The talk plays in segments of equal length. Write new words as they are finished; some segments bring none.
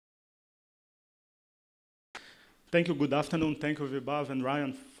Thank you, good afternoon. Thank you, Vibav and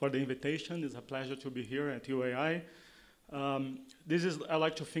Ryan, for the invitation. It's a pleasure to be here at UAI. I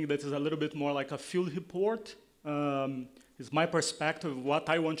like to think that is a little bit more like a field report. It's my perspective, what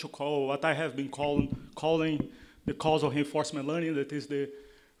I want to call, what I have been calling the causal reinforcement learning, that is the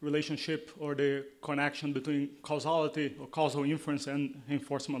relationship or the connection between causality or causal inference and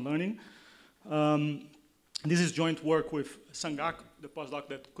reinforcement learning. This is joint work with Sangak, the postdoc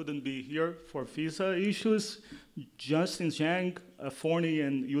that couldn't be here for visa issues, Justin Zhang, Forney,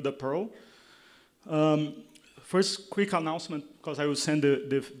 and Yuda Pearl. First, quick announcement, because I will send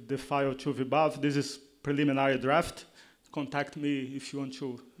the file to Vibav. This is preliminary draft. Contact me if you want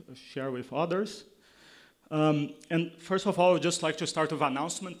to share with others. And first of all, I would just like to start with an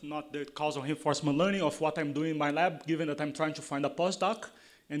announcement, not the causal reinforcement learning of what I'm doing in my lab, given that I'm trying to find a postdoc,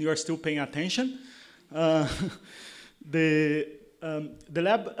 and you are still paying attention. The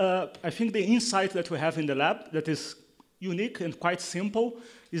lab, I think the insight that we have in the lab that is unique and quite simple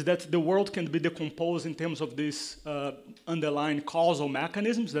is that the world can be decomposed in terms of these underlying causal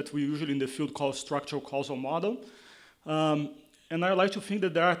mechanisms that we usually in the field call structural causal model. And I like to think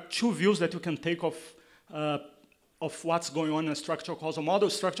that there are two views that you can take of what's going on in a structural causal model.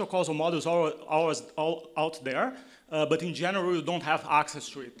 Structural causal models are always out there, but in general, you don't have access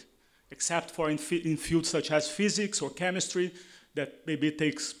to it, except for in fields such as physics or chemistry, that maybe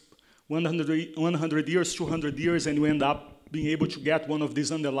takes 100 years, 200 years, and you end up being able to get one of these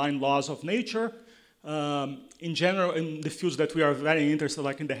underlying laws of nature. In general, in the fields that we are very interested,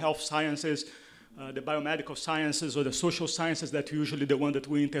 like in the health sciences, the biomedical sciences, or the social sciences, that usually the one that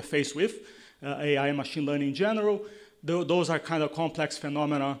we interface with, AI and machine learning in general, those are kind of complex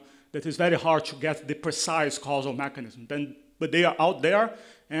phenomena that is very hard to get the precise causal mechanism. But they are out there,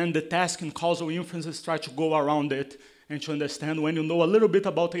 and the task in causal inference is try to go around it and to understand when you know a little bit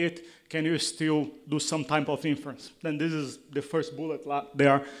about it, can you still do some type of inference? Then this is the first bullet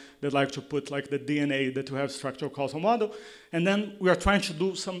there that I like to put like the DNA that we have structural causal model. And then we are trying to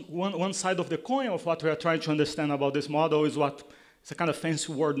do one side of the coin of what we are trying to understand about this model is what, it's a kind of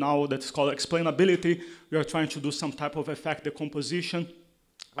fancy word now that's called explainability. We are trying to do some type of effect decomposition,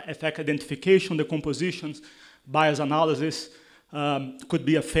 effect identification, decompositions, bias analysis. Could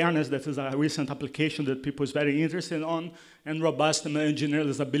be a fairness, that is a recent application that people is very interested on, and robust and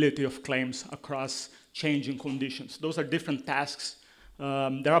generalizability of claims across changing conditions. Those are different tasks.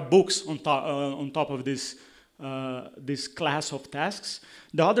 There are books on top of this class of tasks.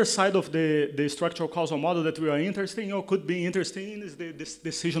 The other side of the structural causal model that we are interested in, or could be interested in, is this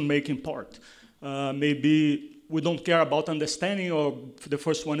decision-making part. Maybe we don't care about understanding, or the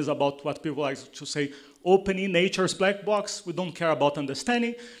first one is about what people like to say, opening nature's black box. We don't care about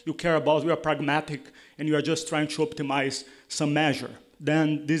understanding. You care about, we are pragmatic, and you are just trying to optimize some measure.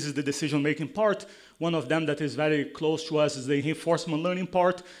 Then this is the decision-making part. One of them that is very close to us is the reinforcement learning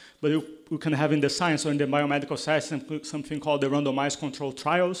part, but you can have in the science or in the biomedical science something called the randomized control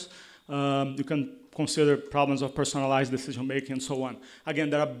trials. You can consider problems of personalized decision-making and so on. Again,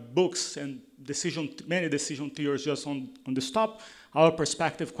 there are books and many decision theories just on this top. Our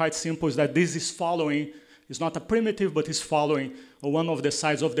perspective, quite simple, is that this is following, it's not a primitive, but it's following one of the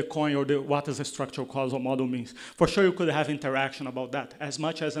sides of the coin, or what does a structural causal model means. For sure, you could have interaction about that. As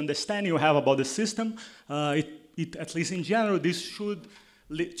much as understanding you have about the system, at least in general, this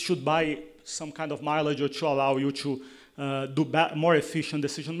should buy some kind of mileage or to allow you to do more efficient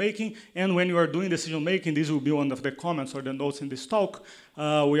decision-making. And when you are doing decision-making, this will be one of the comments or the notes in this talk,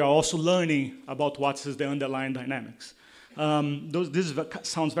 we are also learning about what is the underlying dynamics. This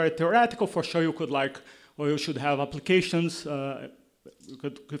sounds very theoretical. For sure, you could or you should have applications. You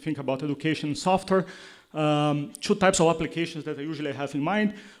could think about education software. Two types of applications that I usually have in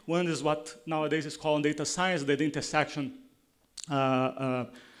mind. One is what nowadays is called data science, the intersection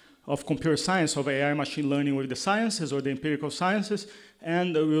of computer science, of AI machine learning with the sciences or the empirical sciences.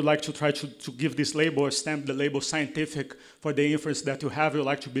 And we would like to try to give this label, or stamp the label scientific for the inference that you have. You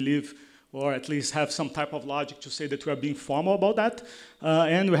like to believe, or at least have some type of logic to say that we are being formal about that.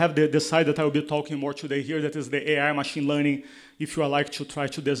 And we have the side that I will be talking more today here, that is the AI machine learning, if you are like to try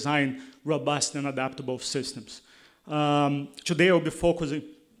to design robust and adaptable systems. Today I will be focusing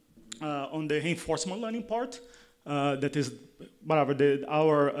on the reinforcement learning part, that is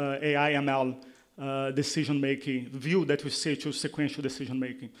our AI ML decision-making view that we say to sequential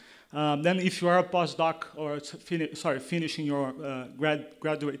decision-making. Then if you are a postdoc or finishing your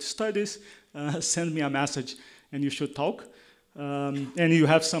graduate studies, send me a message and you should talk. And you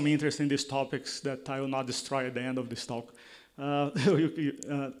have some interest in these topics that I will not destroy at the end of this talk.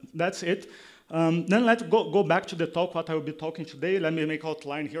 That's it. Then let's go back to the talk, what I will be talking today. Let me make an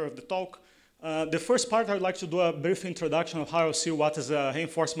outline here of the talk. The first part, I'd like to do a brief introduction of how I see what is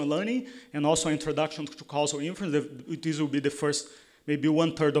reinforcement learning, and also an introduction to causal inference. This will be the first, maybe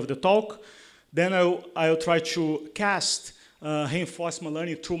 1/3 of the talk. Then I'll try to cast reinforcement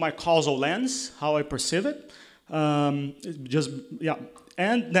learning through my causal lens, how I perceive it.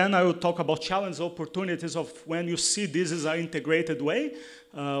 And then I will talk about challenges, opportunities of when you see this as an integrated way,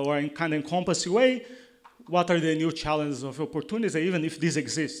 or in kind of encompassing way. What are the new challenges of opportunities, even if this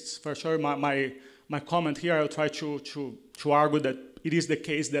exists? For sure, my comment here, I'll try to argue that it is the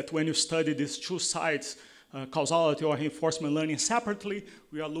case that when you study these two sides, causality or reinforcement learning separately,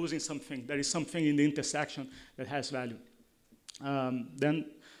 we are losing something. There is something in the intersection that has value. Then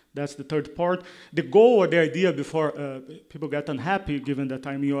that's the third part. The goal or the idea, before people get unhappy, given that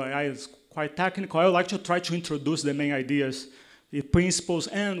I'm UI is quite technical, I would like to try to introduce the main ideas, the principles,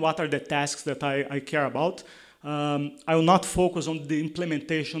 and what are the tasks that I care about. I will not focus on the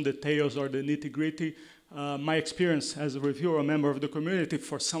implementation details or the nitty-gritty. My experience as a reviewer, a member of the community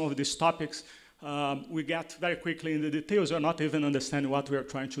for some of these topics, we get very quickly in the details or not even understanding what we are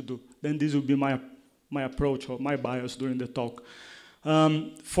trying to do. Then this will be my approach or my bias during the talk.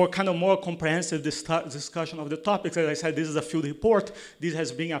 For kind of more comprehensive discussion of the topics, as I said, this is a field report. This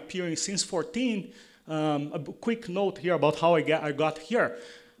has been appearing since 2014. A quick note here about how I got here.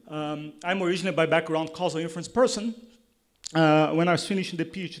 I'm originally by background causal inference person. When I was finishing the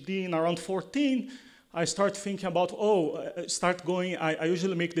PhD in around 14, I started thinking about, I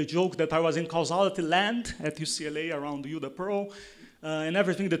usually make the joke that I was in causality land at UCLA around UW Pearl. And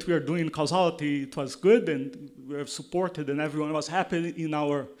everything that we are doing in causality, it was good, and we were supported, and everyone was happy in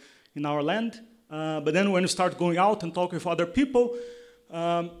our land. But then when you start going out and talking with other people,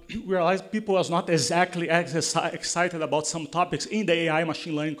 we realized people was not exactly as excited about some topics in the AI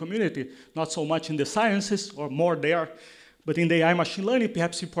machine learning community, not so much in the sciences, or more there, but in the AI machine learning,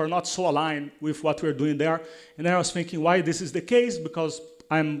 perhaps people are not so aligned with what we're doing there. And then I was thinking why this is the case, because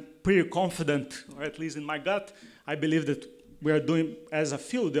I'm pretty confident, or at least in my gut, I believe that we are doing, as a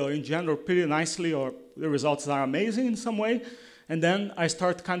field, or in general, pretty nicely, or the results are amazing in some way. And then I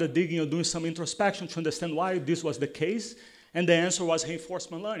start kind of digging or doing some introspection to understand why this was the case. And the answer was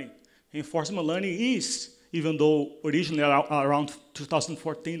reinforcement learning. Reinforcement learning is, even though originally around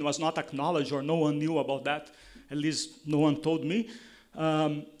 2014 was not acknowledged or no one knew about that, at least no one told me,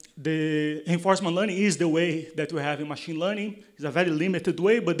 the reinforcement learning is the way that we have in machine learning. It's a very limited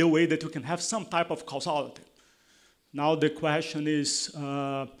way, but the way that you can have some type of causality. Now the question is,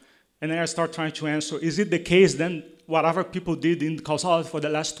 and then I start trying to answer, is it the case then whatever people did in causality for the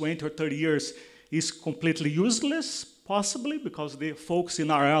last 20 or 30 years is completely useless, possibly, because the folks in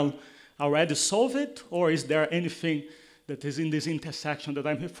RL already solved it? Or is there anything that is in this intersection that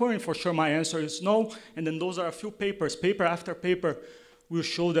I'm referring? For sure, my answer is no. And then those are a few papers. Paper after paper will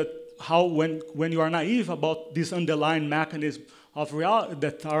show that how when you are naive about this underlying mechanism of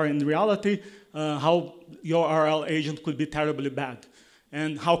that are in reality, how your RL agent could be terribly bad.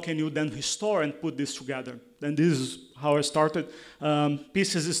 And how can you then restore and put this together? And this is how I started.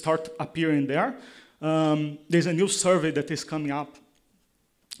 Pieces start appearing there. There's a new survey that is coming up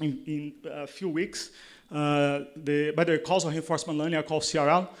in a few weeks. By the way, causal reinforcement learning, I call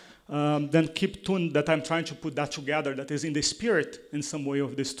CRL. Then keep tuned that I'm trying to put that together, that is in the spirit in some way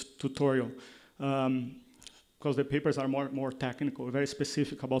of this tutorial. Because the papers are more technical, very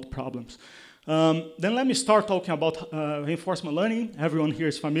specific about problems. Then let me start talking about reinforcement learning. Everyone here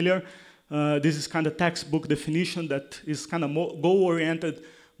is familiar. This is kind of textbook definition that is kind of goal-oriented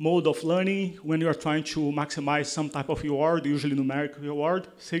mode of learning when you are trying to maximize some type of reward, usually numeric reward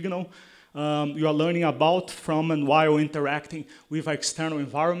signal. You are learning about, from, and while interacting with an external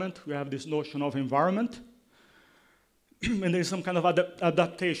environment. We have this notion of environment. And there's some kind of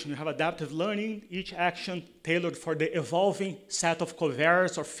adaptation. You have adaptive learning, each action tailored for the evolving set of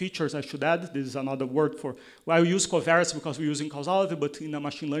covariates or features, I should add. This is another word for, well, we use covariates because we're using causality, but in a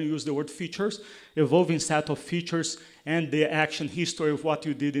machine learning, you use the word features, evolving set of features, and the action history of what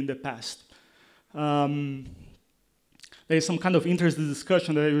you did in the past. There is some kind of interesting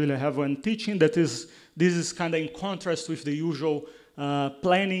discussion that I really have when teaching, this is kind of in contrast with the usual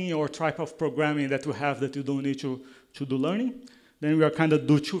planning or type of programming that you have that you don't need to do learning. Then we are kind of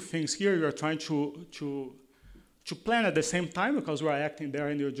do two things here. We are trying to plan at the same time because we are acting there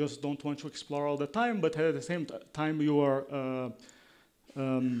and you just don't want to explore all the time, but at the same time you are,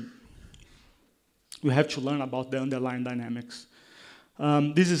 you have to learn about the underlying dynamics.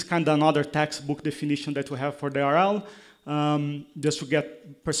 This is kind of another textbook definition that we have for the RL, just to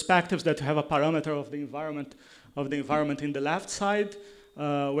get perspectives that you have a parameter of the environment in the left side,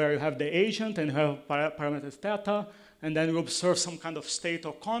 where you have the agent and you have parameters theta, and then you observe some kind of state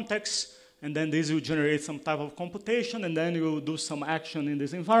or context, and then this will generate some type of computation, and then you do some action in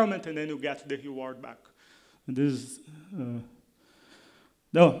this environment, and then you get the reward back. And this is,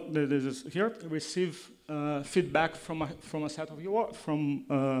 this is here, receive feedback from a set of rewards,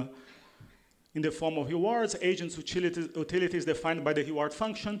 in the form of rewards, agents, utilities defined by the reward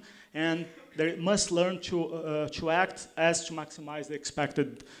function, and they must learn to act as to maximize the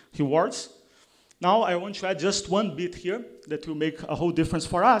expected rewards. Now I want to add just one bit here that will make a whole difference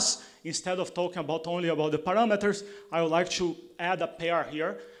for us. Instead of talking only about the parameters, I would like to add a pair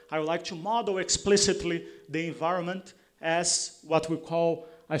here. I would like to model explicitly the environment as what we call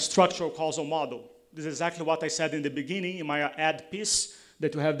a structural causal model. This is exactly what I said in the beginning in my add piece,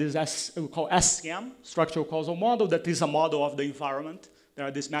 that we have this we call SCM, structural causal model, that is a model of the environment. There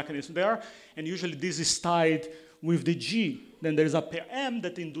are these mechanisms there, and usually this is tied with the G. Then there's a pair M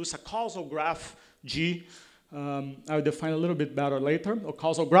that induces a causal graph G. I'll define a little bit better later, or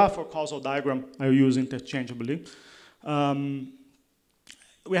causal graph or causal diagram I'll use interchangeably.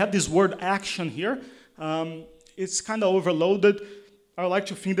 We have this word action here. It's kind of overloaded. I like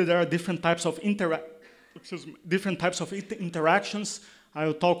to think that there are different types of interactions. I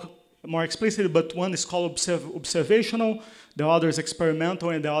will talk more explicitly, but one is called observational, the other is experimental,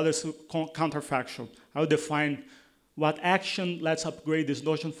 and the other is counterfactual. I will define what action. Let's upgrade this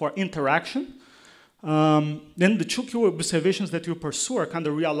notion for interaction. Then the two key observations that you pursue are kind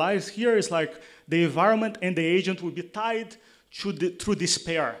of realized here is like the environment and the agent will be tied through this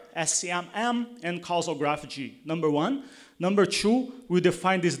pair, SCM-M and causal graph G, number one. Number two, we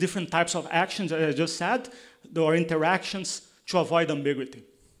define these different types of actions, as I just said, or interactions to avoid ambiguity.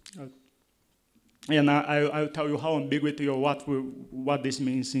 And I'll tell you how ambiguity or what this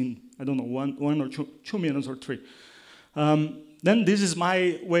means in, I don't know, one or two minutes or three. Then this is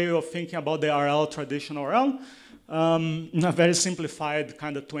my way of thinking about the RL, traditional RL, in a very simplified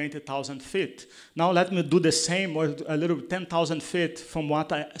kind of 20,000 feet. Now let me do the same, or a little 10,000 feet from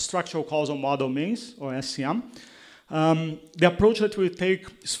what a structural causal model means, or SCM. The approach that we take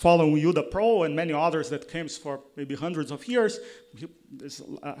is following UDA Pro and many others that came for maybe hundreds of years. There's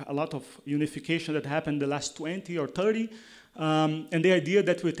a lot of unification that happened in the last 20 or 30. And the idea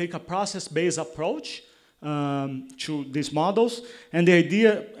that we take a process-based approach to these models. And the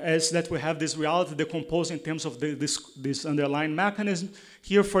idea is that we have this reality decomposed in terms of this underlying mechanism.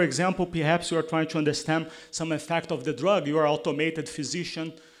 Here, for example, perhaps you are trying to understand some effect of the drug. You are an automated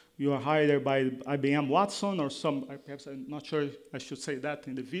physician. You are hired by IBM Watson or some, perhaps I'm not sure I should say that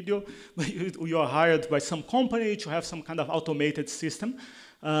in the video, but you are hired by some company to have some kind of automated system.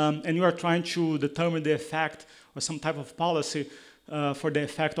 And you are trying to determine the effect or some type of policy for the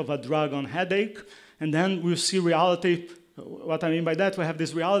effect of a drug on headache. And then we see reality. What I mean by that, we have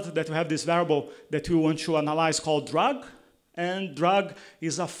this reality that we have this variable that we want to analyze called drug. And drug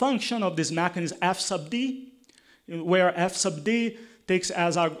is a function of this mechanism F sub D, where F sub D takes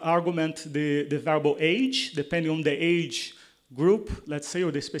as our argument the variable age. Depending on the age group, let's say,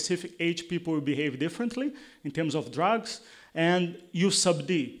 or the specific age, people will behave differently in terms of drugs. And U sub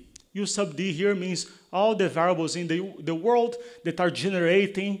D. U sub D here means all the variables in the world that are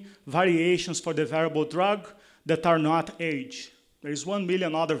generating variations for the variable drug that are not age. There is 1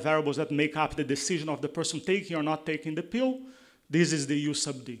 million other variables that make up the decision of the person taking or not taking the pill. This is the U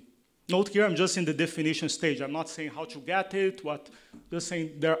sub D. Note here, I'm just in the definition stage. I'm not saying how to get it, just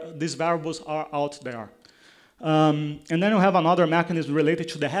saying these variables are out there. And then we have another mechanism related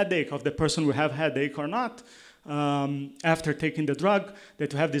to the headache of the person who have headache or not. After taking the drug,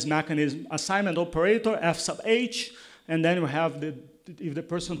 that we have this mechanism assignment operator, F sub H, and then we have if the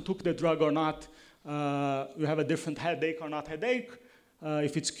person took the drug or not, you have a different headache or not headache.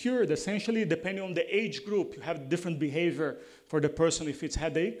 If it's cured, essentially, depending on the age group, you have different behavior for the person if it's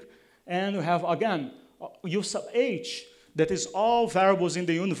headache. And we have, again, U sub H, that is all variables in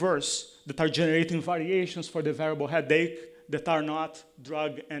the universe that are generating variations for the variable headache that are not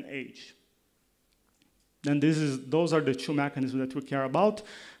drug and age. And those are the two mechanisms that we care about.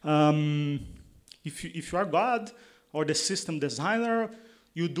 If you are God or the system designer,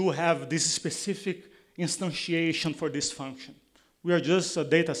 you do have this specific instantiation for this function. We are just a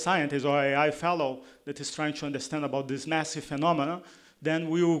data scientist or AI fellow that is trying to understand about this massive phenomena. Then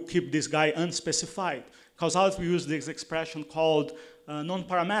we will keep this guy unspecified. Causality, we use this expression called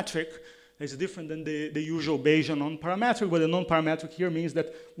non-parametric. It's different than the usual Bayesian non-parametric, but the non-parametric here means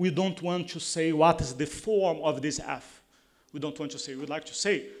that we don't want to say what is the form of this F. We don't want to say, we'd like to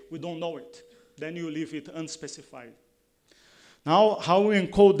say, we don't know it. Then you leave it unspecified. Now, how we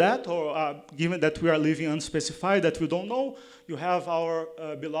encode that, or given that we are leaving unspecified, that we don't know, you have our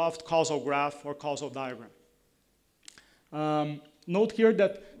beloved causal graph or causal diagram. Note here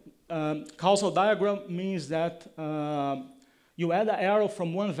that causal diagram means that you add an arrow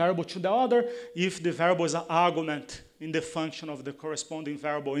from one variable to the other if the variable is an argument in the function of the corresponding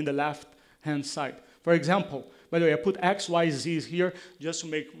variable in the left-hand side. For example, by the way, I put x, y, z here just to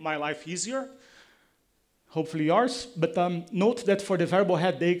make my life easier, hopefully yours. But note that for the variable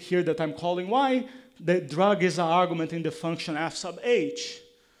headache here that I'm calling y, the drug is an argument in the function f sub h.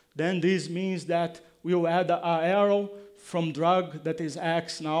 Then this means that we'll add an arrow from drug that is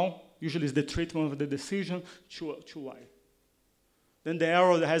x now, usually is the treatment of the decision, to y. Then the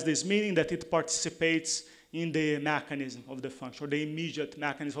arrow has this meaning that it participates in the mechanism of the function, or the immediate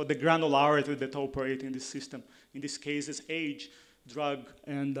mechanism, or the granularity that operates in this system. In this case, it's age, drug,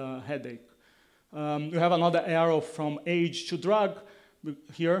 and headache. You have another arrow from age to drug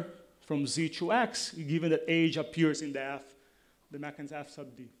here, from z to x, given that age appears in the mechanism f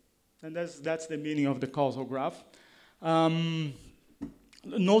sub d. And that's the meaning of the causal graph.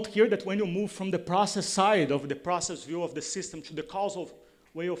 Note here that when you move from the process side of the process view of the system to the causal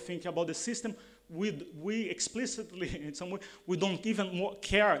way of thinking about the system, we explicitly, in some way, we don't even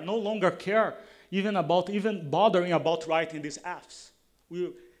care, no longer care even bothering about writing these f's.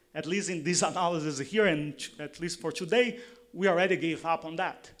 We, at least in this analysis here, and at least for today, we already gave up on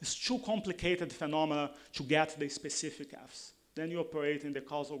that. It's too complicated phenomena to get the specific f's. Then you operate in the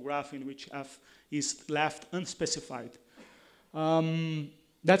causal graph in which f is left unspecified.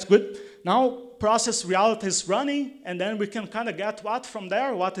 That's good. Now, process reality is running, and then we can kind of get what from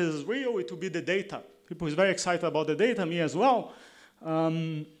there, what is real, it will be the data. People are very excited about the data, me as well.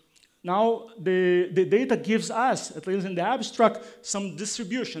 Now, the data gives us, at least in the abstract, some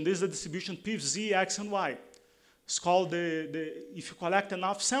distribution. This is the distribution P of z, x, and y. It's called if you collect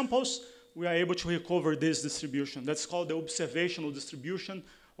enough samples, we are able to recover this distribution. That's called the observational distribution,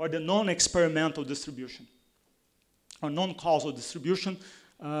 or the non-experimental distribution, or non-causal distribution.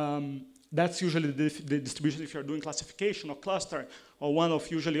 That's usually the distribution if you're doing classification or clustering, or one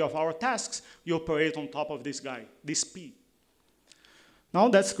of usually of our tasks, you operate on top of this guy, this P. Now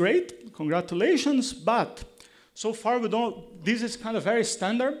that's great, congratulations, but so far this is kind of very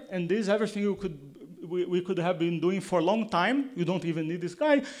standard, and this is everything we could have been doing for a long time. You don't even need this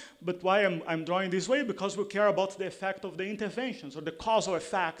guy, but why I'm drawing this way? Because we care about the effect of the interventions, or the causal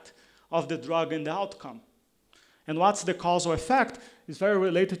effect of the drug and the outcome. And what's the causal effect? It's very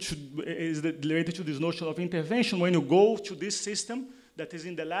related to this notion of intervention. When you go to this system that is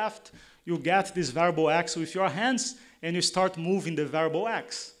in the left, you get this variable x with your hands, and you start moving the variable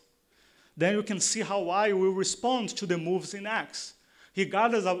x. Then you can see how y will respond to the moves in x,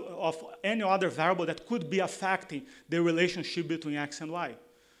 regardless of any other variable that could be affecting the relationship between x and y.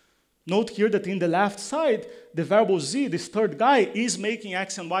 Note here that in the left side, the variable z, this third guy, is making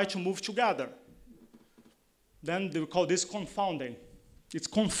x and y to move together. Then we call this confounding. It's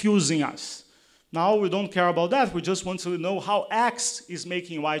confusing us. Now we don't care about that. We just want to know how x is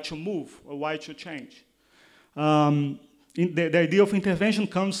making y to move or y to change. The idea of intervention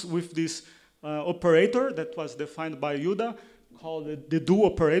comes with this operator that was defined by Yuda, called the do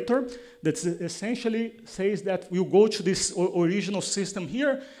operator, that essentially says that we'll go to this original system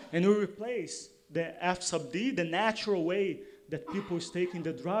here, and we'll replace the f sub d, the natural way that people is taking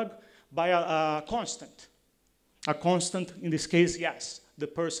the drug, by a constant. A constant, in this case, yes, the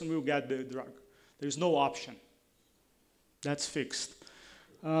person will get the drug. There's no option. That's fixed.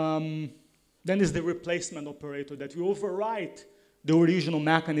 Then is the replacement operator that will overwrite the original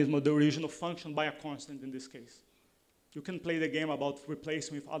mechanism or the original function by a constant in this case. You can play the game about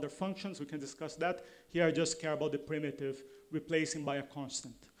replacing with other functions. We can discuss that. Here I just care about the primitive replacing by a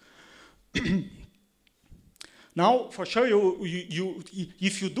constant. Now, for sure,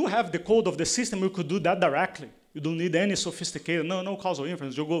 if you do have the code of the system, you could do that directly. You don't need any sophisticated, no causal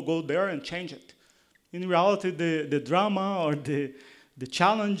inference. You go there and change it. In reality, the drama or the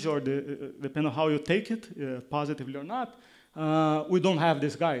challenge, or depending on how you take it, positively or not, we don't have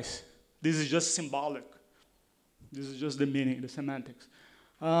these guys. This is just symbolic. This is just the meaning, the semantics.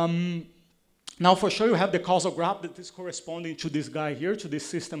 Now, for sure, you have the causal graph that is corresponding to this guy here, to this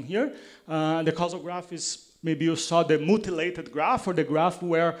system here. The causal graph is, maybe you saw the mutilated graph, or the graph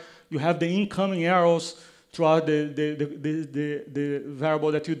where you have the incoming arrows throughout the variable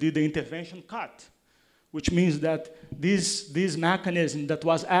that you did the intervention cut, which means that this mechanism that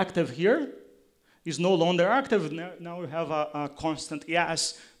was active here is no longer active. Now we have a constant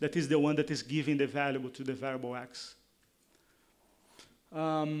yes that is the one that is giving the value to the variable x.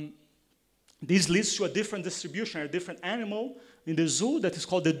 This leads to a different distribution, a different animal in the zoo that is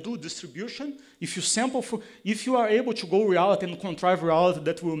called the do distribution. If you are able to go reality and contrive reality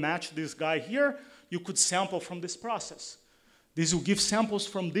that will match this guy here, you could sample from this process. This will give samples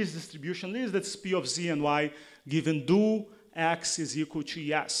from this distribution list, that's P of Z and Y, given do X is equal to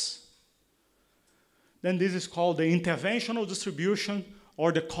yes. Then this is called the interventional distribution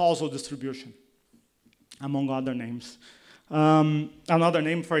or the causal distribution, among other names. Another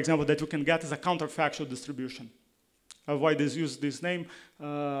name, for example, that you can get is a counterfactual distribution. I avoid use this name,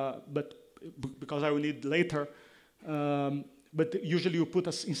 but because I will need later. But usually you put,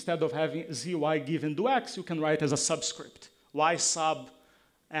 instead of having zy given do x, you can write as a subscript. Y sub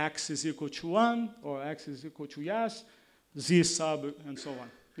x is equal to 1, or x is equal to yes, z sub, and so on.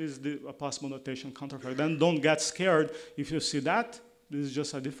 This is a possible notation counterfactual. Then don't get scared if you see that. This is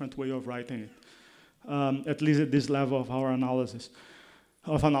just a different way of writing it, at least at this level of our analysis. Yes?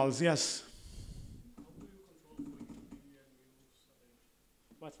 How do you control for U, B, and U sub H?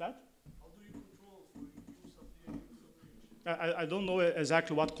 What's that? How do you control for U sub B and U sub H? I don't know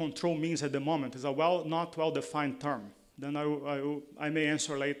exactly what control means at the moment. It's a not well-defined term. Then I may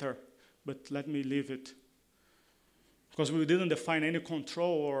answer later, but let me leave it. Because we didn't define any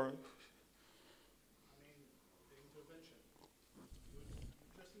control or... I mean, the intervention. You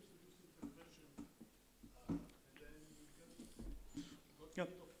just introduced intervention, and then you just got rid of U sub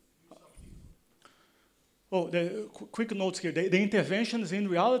B. Oh, the quick notes here. The interventions in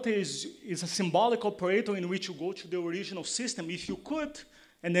reality is a symbolic operator in which you go to the original system, if you could,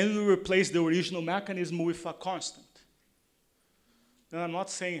 and then you replace the original mechanism with a constant. And I'm not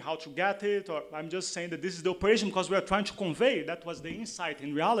saying how to get it, or I'm just saying that this is the operation because we are trying to convey, that was the insight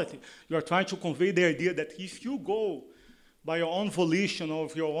in reality. You are trying to convey the idea that if you go by your own volition or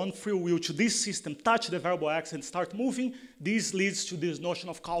of your own free will to this system, touch the variable x and start moving, this leads to this notion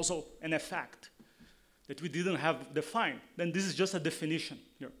of causal and effect that we didn't have defined. Then this is just a definition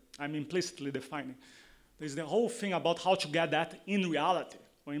here. I'm implicitly defining. There's the whole thing about how to get that in reality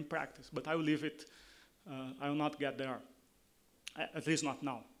or in practice, but I will leave it, I will not get there. At least not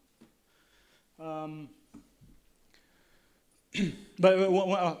now. But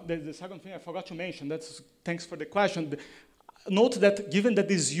the second thing I forgot to mention, thanks for the question. Note that given that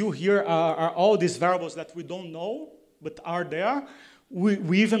these U here are all these variables that we don't know, but are there,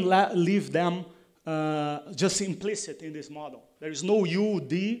 we even leave them just implicit in this model. There is no U,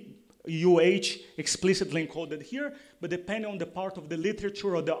 D, UH explicitly encoded here, but depending on the part of the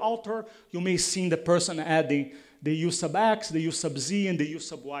literature or the author, you may see the person adding the U sub X, the U sub Z, and the U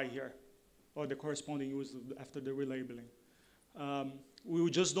sub Y here, or the corresponding U's after the relabeling. We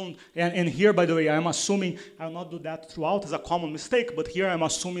just don't, and here, by the way, I'm assuming, I will not do that throughout as a common mistake, but here I'm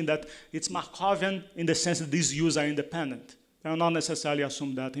assuming that it's Markovian in the sense that these U's are independent. I will not necessarily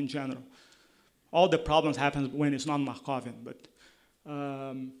assume that in general. All the problems happen when it's not Markovian,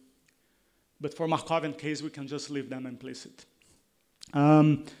 but for Markovian case, we can just leave them implicit.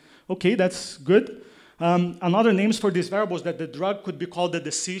 Okay, that's good. Another names for these variables that the drug could be called the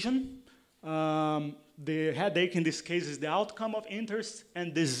decision. The headache in this case is the outcome of interest,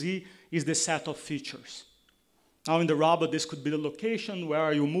 and the Z is the set of features. Now in the robot, this could be the location, where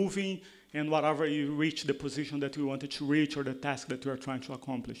are you moving, and whatever you reach the position that you wanted to reach or the task that you are trying to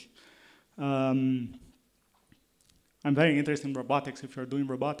accomplish. I'm very interested in robotics. If you're doing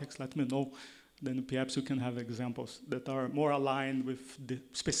robotics, let me know. Then perhaps you can have examples that are more aligned with the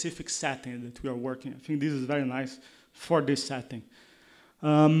specific setting that we are working. I think this is very nice for this setting.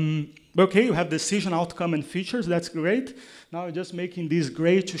 Okay, you have decision, outcome, and features. That's great. Now I'm just making this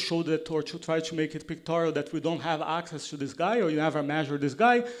gray to show that, or to try to make it pictorial, that we don't have access to this guy, or you never measure this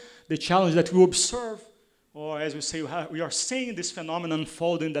guy. The challenge that we observe, or as we say, we are seeing this phenomenon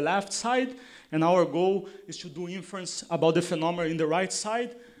unfold in the left side, and our goal is to do inference about the phenomenon in the right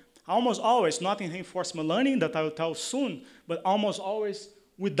side. Almost always, not in reinforcement learning, that I will tell soon, but almost always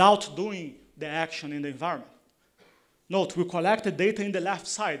without doing the action in the environment. Note, we collected data in the left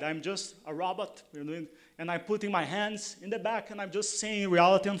side. I'm just a robot, and I'm putting my hands in the back, and I'm just seeing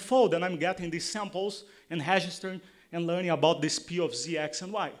reality unfold, and I'm getting these samples and registering and learning about this P of Z, X,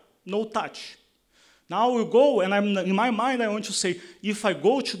 and Y. No touch. Now we go, and in my mind, I want to say, if I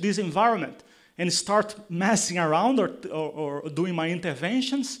go to this environment and start messing around or doing my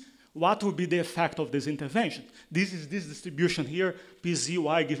interventions, what will be the effect of this intervention? This is this distribution here,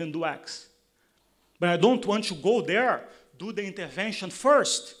 PZY given to X. But I don't want to go there, do the intervention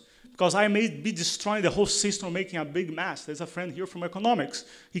first, because I may be destroying the whole system, making a big mess. There's a friend here from economics.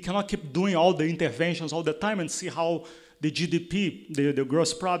 He cannot keep doing all the interventions all the time and see how the GDP, the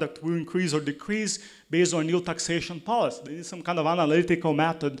gross product, will increase or decrease based on new taxation policy. There is some kind of analytical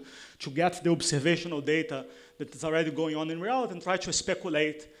method to get the observational data that is already going on in reality and try to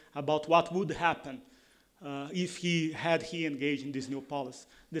speculate about what would happen if he engaged in this new policy.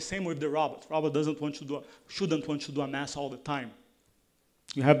 The same with the robot. Robot shouldn't want to do a mass all the time.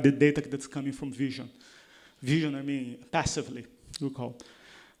 You have the data that's coming from vision. Vision, I mean, passively, you call.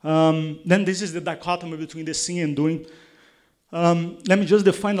 Then this is the dichotomy between the seeing and doing. Let me just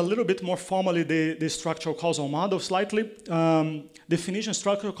define a little bit more formally the structural causal model slightly. Definition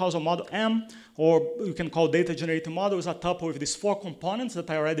structural causal model M, or you can call data generating model, is a tuple with these 4 components that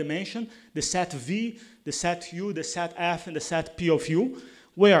I already mentioned, the set V, the set U, the set F, and the set P of U,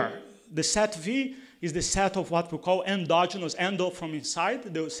 where the set V is the set of what we call endogenous, endo from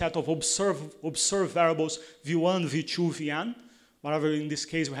inside, the set of observed variables V1, V2, Vn. Whatever in this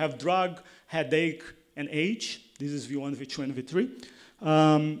case we have drug, headache, and age. This is V1, V2, and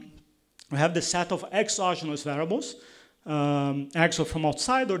V3. We have the set of exogenous variables, exo from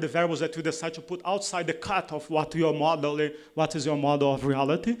outside, or the variables that you decide to put outside the cut of what is your model of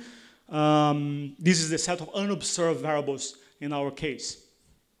reality. This is the set of unobserved variables in our case.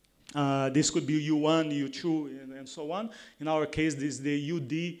 This could be U1, U2, and so on. In our case, this is the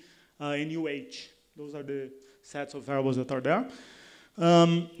UD and UH. Those are the sets of variables that are there.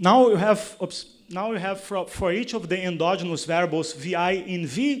 Now you have for each of the endogenous variables Vi in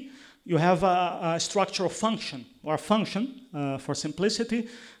V, you have a structural function, or a function, for simplicity,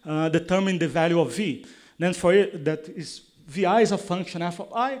 determine the value of V. Then for it, that is, Vi is a function f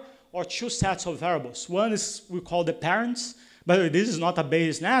of I, or 2 sets of variables. One is, we call the parents. By the way, this is not a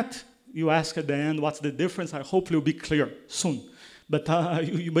Bayes net. You ask at the end, what's the difference? I hope it will be clear soon. But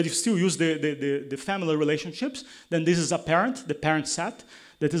you still use the family relationships. Then this is a parent, the parent set.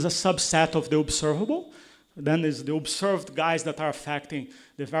 That is a subset of the observable. Then is the observed guys that are affecting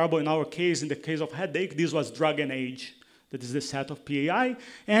the variable. In our case, in the case of headache, this was drug and age. That is the set of PAI.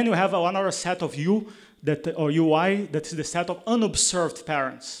 And you have another set of U, or UI, that is the set of unobserved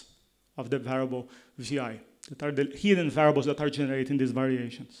parents of the variable VI. That are the hidden variables that are generating these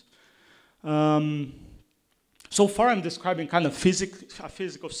variations. So far, I'm describing kind of a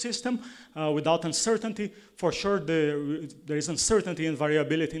physical system without uncertainty. For sure, there is uncertainty and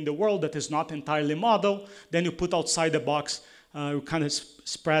variability in the world that is not entirely modeled. Then you put outside the box, you kind of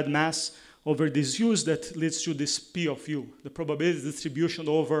spread mass over this U's that leads to this P of U, the probability distribution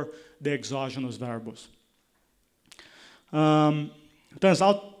over the exogenous variables. It turns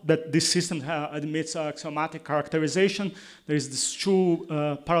out that this system admits axiomatic characterization. There is these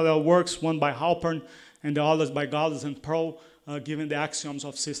 2 parallel works, one by Halpern and the others by Gauss and Pearl, given the axioms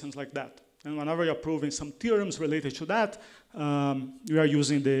of systems like that. And whenever you're proving some theorems related to that, you are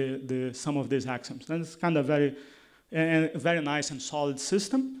using some of these axioms. And it's kind of very nice and solid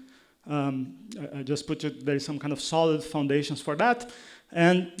system. I just put it, there is some kind of solid foundations for that.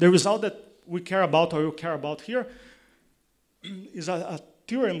 And the result that we care about, or you care about here, is a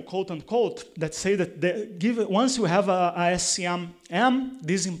theorem, quote unquote, that say that once you have a SCM M,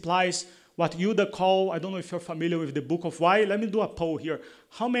 this implies what Yuda call, I don't know if you're familiar with the Book of Y. Let me do a poll here.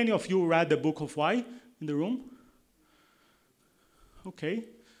 How many of you read the Book of Y in the room? Okay,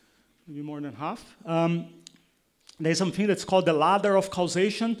 maybe more than half. There's something that's called the ladder of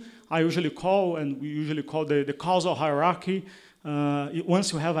causation. I usually call, and we usually call the causal hierarchy.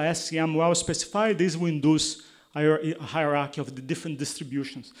 Once you have a SCM well specified, this will induce a hierarchy of the different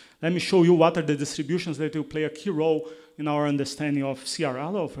distributions. Let me show you what are the distributions that will play a key role in our understanding of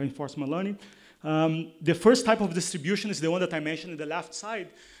CRL, of reinforcement learning. The first type of distribution is the one that I mentioned on the left side,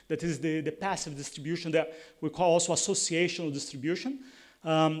 that is the passive distribution that we call also associational distribution.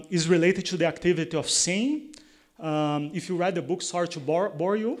 Is related to the activity of seeing. If you read the book, sorry to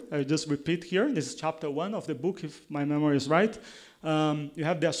bore you, I just repeat here, this is chapter 1 of the book, if my memory is right. You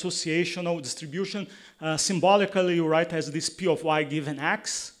have the associational distribution. Symbolically, you write as this P of Y given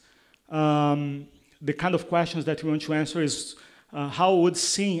X. The kind of questions that you want to answer is, how would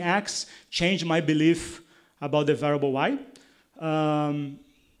seeing X change my belief about the variable Y?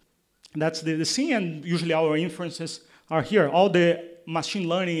 That's the seeing, and usually our inferences are here. All the machine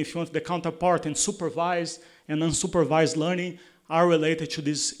learning, if you want the counterpart in supervised and unsupervised learning, are related to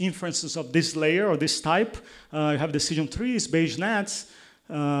these inferences of this layer or this type. You have decision trees, Bayes nets,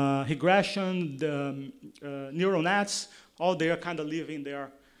 regression, neural nets, all they are kind of living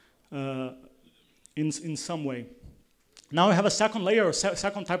there in some way. Now we have a second layer, or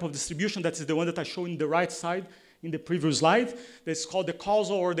second type of distribution, that is the one that I showed in the right side in the previous slide. That's called the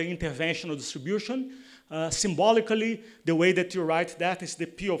causal or the interventional distribution. Symbolically, the way that you write that is the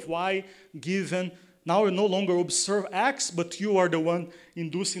P of Y given. Now you no longer observe X, but you are the one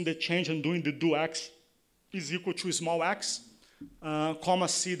inducing the change and doing the do X is equal to small x, comma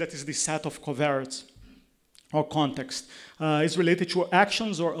C, that is the set of covariates or context. It's related to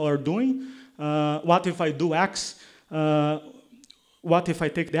actions or doing. What if I do X? What if I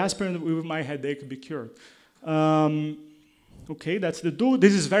take the aspirin? Will my headache be cured? Okay, that's the do.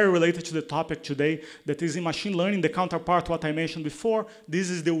 This is very related to the topic today, that is in machine learning, the counterpart what I mentioned before. This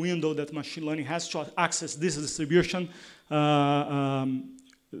is the window that machine learning has to access this distribution. That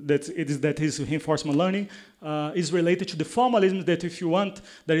is reinforcement learning, is related to the formalism that if you want,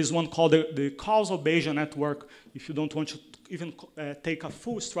 there is one called the causal Bayesian network. If you don't want to even take a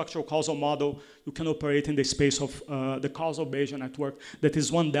full structural causal model, you can operate in the space of the causal Bayesian network. That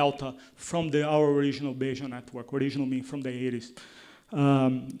is one delta from our original Bayesian network, original mean from the 80s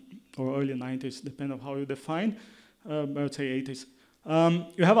or early 90s, depending on how you define, I would say 80s.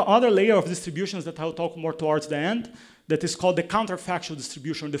 You have another layer of distributions that I'll talk more towards the end, that is called the counterfactual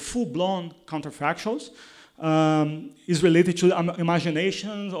distribution, the full-blown counterfactuals. Is related to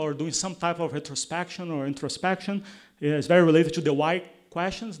imagination or doing some type of retrospection or introspection. It's very related to the why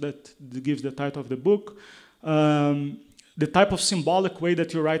questions that gives the title of the book. The type of symbolic way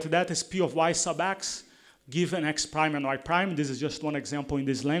that you write that is P of y sub x given x prime and y prime. This is just one example in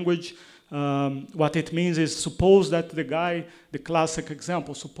this language. What it means is suppose that the classic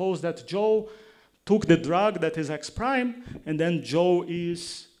example, suppose that Joe took the drug that is x prime, and then Joe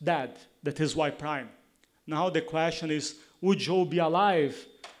is dead, that is y prime. Now the question is, would Joe be alive,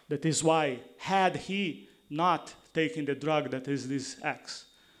 that is y, had he not taken the drug that is this x?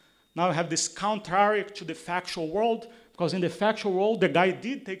 Now I have this contrary to the factual world, because in the factual world, the guy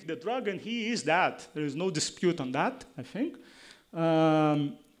did take the drug and he is dead. There is no dispute on that, I think.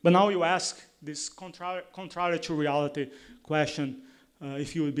 But now you ask this contrary to reality question,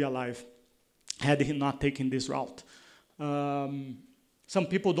 if he would be alive, had he not taken this route. Some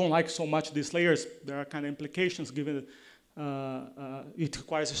people don't like so much these layers. There are kind of implications given that it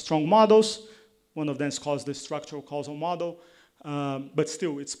requires strong models. One of them is called the structural causal model. But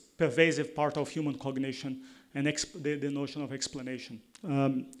still, it's pervasive part of human cognition and the notion of explanation.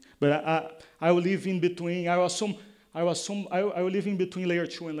 But I will live in between. I will live in between layer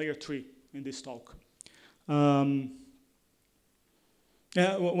 2 and layer 3 in this talk. One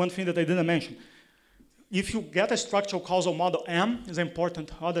thing that I didn't mention. If you get a structural causal model M, is an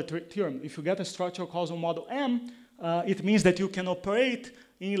important other theorem. If you get a structural causal model M, it means that you can operate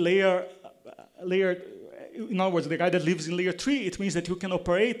in layer, in other words, the guy that lives in layer 3, it means that you can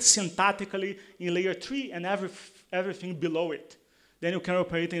operate syntactically in layer 3 and everything below it. Then you can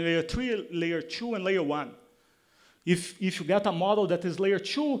operate in layer 3, layer 2, and layer 1. If you get a model that is layer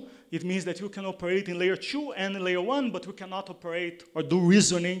 2, it means that you can operate in layer 2 and in layer 1, but you cannot operate or do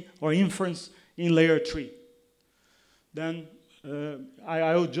reasoning or inference in layer 3. Then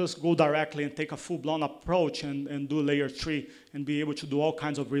I will just go directly and take a full-blown approach and do layer 3 and be able to do all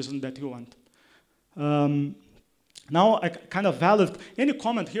kinds of reasoning that you want. Now, I kind of valid any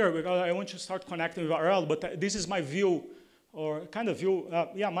comment here, because I want to start connecting with RL, but this is my view, or kind of view,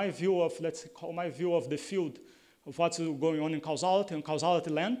 my view of, let's call my view of the field, of what's going on in causality and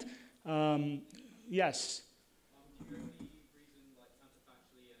causality land. Yes? Do you only reason like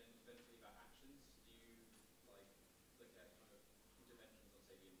counterfactually and interventionally about actions? Do you like look at kind of interventions on,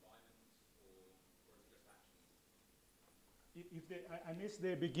 say, the environment, or is it just actions? I missed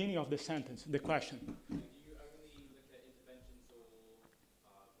the beginning of the sentence, the question. Do you only look at interventions or like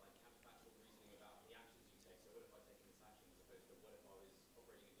counterfactual reasoning about the actions you take? So what if I take this action as opposed to what if I was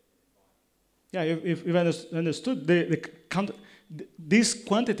operating in a different environment? Yeah, if you've understood, these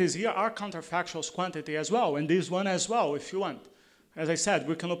quantities here are counterfactuals quantity as well, and this one as well, if you want. As I said,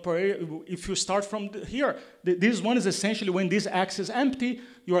 we can operate, if you start from here, this one is essentially when this X is empty,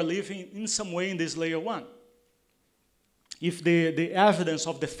 you are living in some way in this layer 1. If the evidence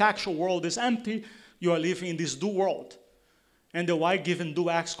of the factual world is empty, you are living in this do world. And the Y given do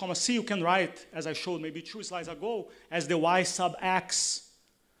X, comma C, you can write, as I showed maybe 2 slides ago, as the Y sub X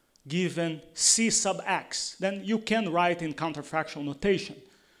given C sub X. Then you can write in counterfactual notation.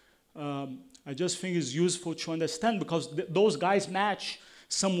 I just think it's useful to understand because those guys match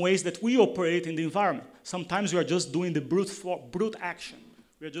some ways that we operate in the environment. Sometimes we are just doing the brute action.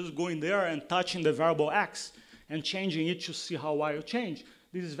 We are just going there and touching the variable X and changing it to see how Y will change.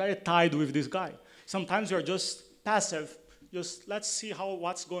 This is very tied with this guy. Sometimes we are just passive. Just let's see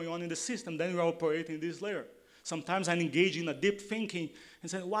what's going on in the system. Then we are operating this layer. Sometimes I'm engaging in a deep thinking and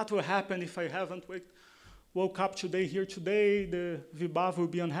saying, what will happen if I haven't woke up today, the VBAV will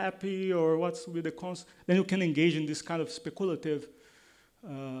be unhappy, or what's with the cons? Then you can engage in this kind of speculative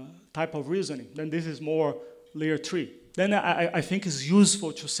type of reasoning. Then this is more layer 3. Then I think it's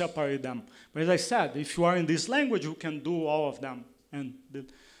useful to separate them. But as I said, if you are in this language, you can do all of them. And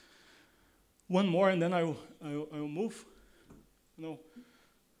one more, and then I will move. No.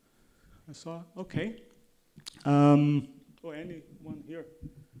 I saw, okay. Anyone here?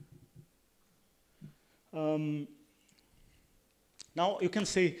 Now you can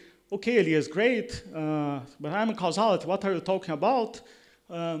say, okay, Elias, great, but I'm in causality. What are you talking about?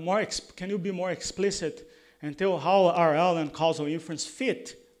 Can you be more explicit and tell how RL and causal inference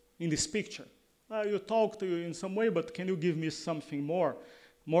fit in this picture? You talked in some way, but can you give me something more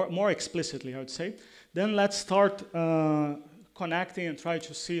explicitly, I would say? Then let's start connecting and try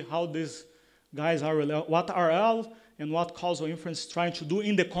to see how these guys are, what RL and what causal inference is trying to do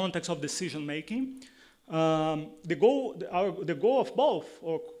in the context of decision making. The goal of both,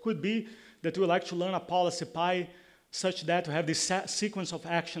 or could be that we like to learn a policy pi such that we have this sequence of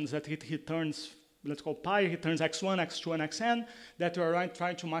actions that it returns, let's call pi, returns x1, x2, and xn, that we are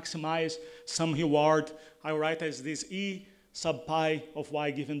trying to maximize some reward. I write as this e sub pi of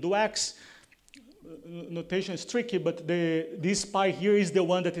y given do x. Notation is tricky, but this pi here is the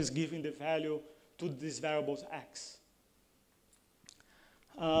one that is giving the value to these variables x.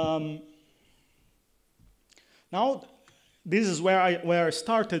 Now, this is where I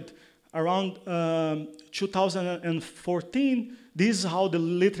started around 2014. This is how the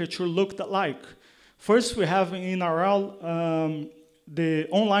literature looked like. First, we have in RL the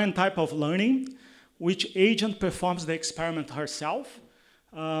online type of learning, which agent performs the experiment herself,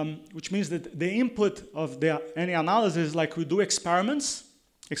 which means that the input of any analysis, like we do experiments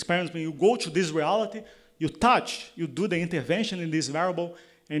when you go to this reality, you touch, you do the intervention in this variable,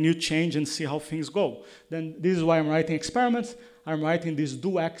 and you change and see how things go. Then this is why I'm writing experiments. I'm writing this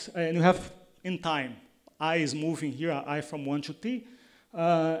do x, and you have in time. I is moving here, I from 1 to t,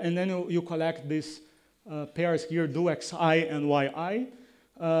 and then you collect these pairs here, do xi and yi.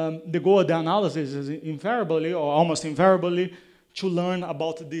 The goal of the analysis is invariably, or almost invariably, to learn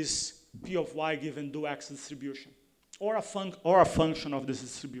about this p of y given do x distribution, or a function of this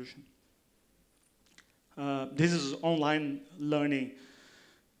distribution. This is online learning.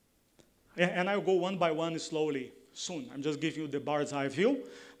 And I'll go one by one slowly soon. I'm just giving you the bird's eye view.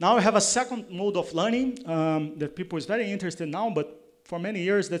 Now I have a second mode of learning that people is very interested in now, but for many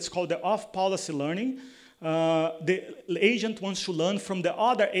years that's called the off-policy learning. The agent wants to learn from the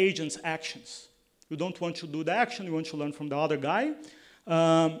other agent's actions. You don't want to do the action, you want to learn from the other guy.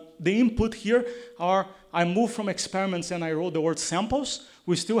 The input here are, I move from experiments and I wrote the word samples.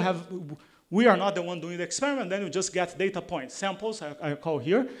 We are not the one doing the experiment, then you just get data points. Samples, I call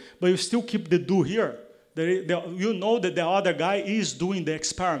here, but you still keep the do here. You know that the other guy is doing the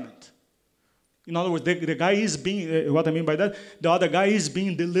experiment. In other words, the guy is being, what I mean by that, the other guy is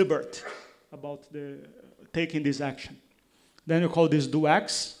being deliberate about taking this action. Then you call this do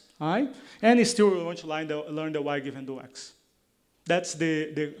x, and you still want to learn the y given do x. That's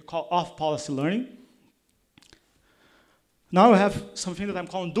the off-policy learning. Now I have something that I'm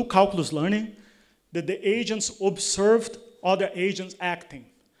calling do calculus learning, that the agents observed other agents acting.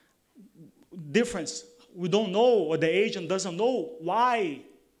 Difference, we don't know, or the agent doesn't know why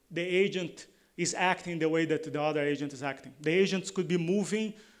the agent is acting the way that the other agent is acting. The agents could be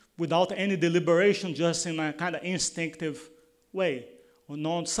moving without any deliberation, just in a kind of instinctive way, or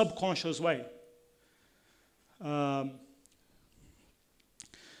non-subconscious way.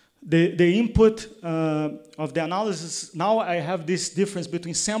 The input of the analysis, now I have this difference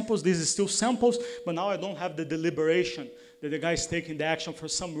between samples. This is still samples, but now I don't have the deliberation that the guy is taking the action for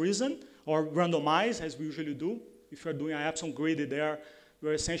some reason, or randomize, as we usually do. If you're doing an epsilon grid there,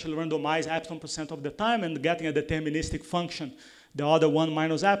 we're essentially randomize epsilon% of the time and getting a deterministic function, the other one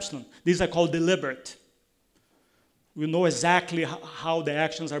minus epsilon. These are called deliberate. We know exactly how the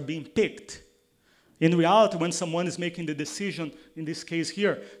actions are being picked. In reality, when someone is making the decision, in this case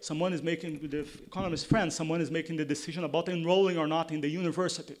here, someone is making, with the economist friend, someone is making the decision about enrolling or not in the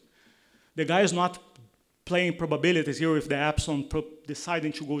university. The guy is not playing probabilities here with the epsilon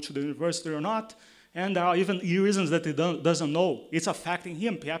deciding to go to the university or not, and there are even reasons that he doesn't know. It's affecting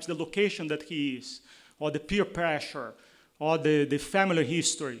him, perhaps the location that he is, or the peer pressure, or the family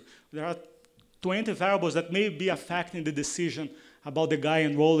history. There are 20 variables that may be affecting the decision about the guy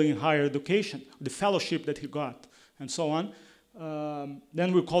enrolling in higher education, the fellowship that he got, and so on.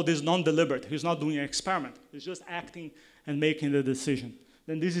 Then we call this non-deliberate. He's not doing an experiment. He's just acting and making the decision.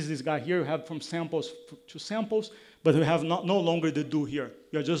 Then this is this guy here. You have from samples to samples, but we have no longer the do here.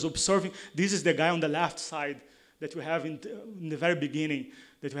 You're just observing. This is the guy on the left side that we have in the very beginning,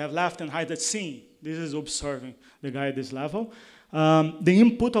 that we have left and right that's seeing. This is observing the guy at this level. The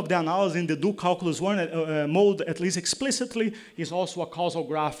input of the analysis in the do calculus mode, at least explicitly, is also a causal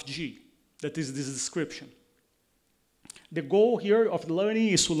graph G. That is this description. The goal here of the learning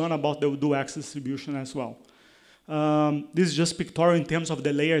is to learn about the do x distribution as well. This is just pictorial in terms of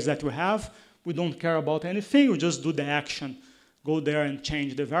the layers that we have. We don't care about anything, we just do the action. Go there and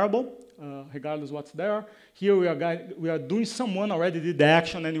change the variable, regardless what's there. Here we are doing, someone already did the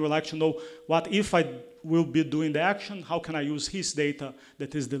action, and you would like to know what if I will be doing the action, how can I use his data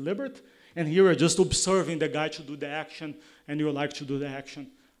that is deliberate? And here we're just observing the guy to do the action, and you would like to do the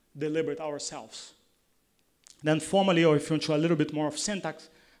action deliberate ourselves. Then formally, or if you want to a little bit more of syntax,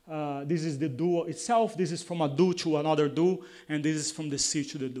 this is the do itself, this is from a do to another do, and this is from the C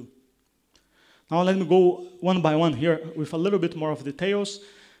to the do. Now let me go one by one here with a little bit more of details.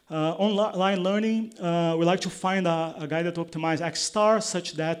 Online learning, we like to find a guide that optimizes X star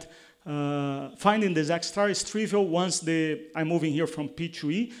such that finding this X star is trivial once I'm moving here from P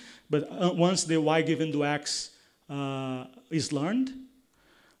to E, but once the Y given to X is learned.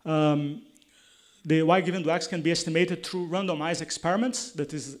 The Y given to X can be estimated through randomized experiments,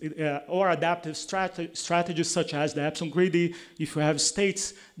 that is, or adaptive strategies such as the Epsilon greedy. If you have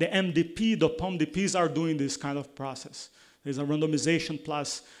states, the MDP, the POMDPs are doing this kind of process. There's a randomization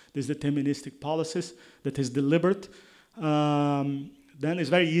plus this deterministic policies that is deliberate. Then it's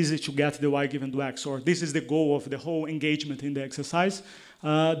very easy to get the Y given to X, or this is the goal of the whole engagement in the exercise.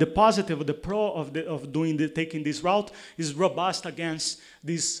 The positive, the pro of taking this route is robust against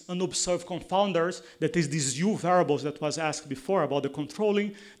these unobserved confounders, that is these U variables that was asked before about the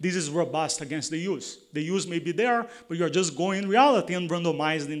controlling. This is robust against the U's. The U's may be there, but you're just going in reality and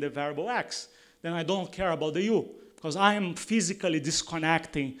randomizing the variable X. Then I don't care about the U, because I am physically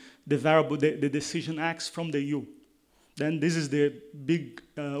disconnecting the variable, the decision X from the U. Then this is the big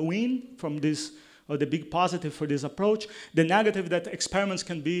win from this, or the big positive for this approach. The negative, that experiments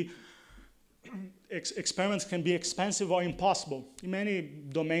can be expensive or impossible. In many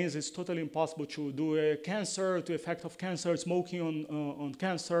domains, it's totally impossible to do cancer, to effect of cancer, smoking on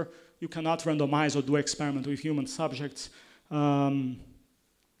cancer. You cannot randomize or do experiment with human subjects. The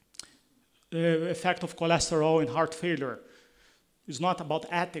effect of cholesterol in heart failure. It's not about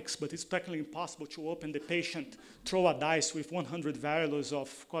ethics, but it's technically impossible to open the patient, throw a dice with 100 variables of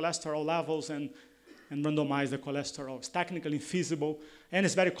cholesterol levels and randomize the cholesterol. It's technically infeasible, and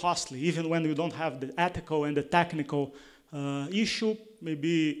it's very costly. Even when you don't have the ethical and the technical issue,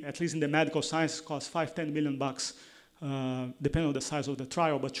 maybe, at least in the medical science, it costs $5–10 million, depending on the size of the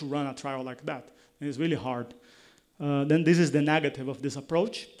trial, but to run a trial like that, and it's really hard. Then this is the negative of this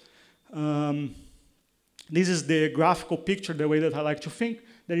approach. This is the graphical picture, the way that I like to think.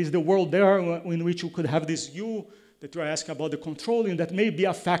 There is the world there in which you could have this U that you're asking about the controlling that may be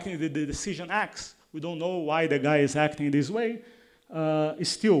affecting the decision X. We don't know why the guy is acting this way.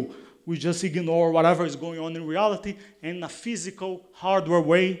 Still, we just ignore whatever is going on in reality, and in a physical, hardware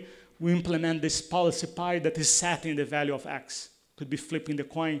way, we implement this policy pi that is setting the value of X. Could be flipping the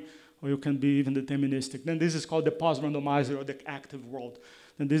coin, or you can be even deterministic. Then this is called the post-randomizer, or the active world.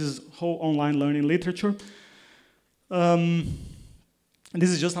 And this is whole online learning literature. This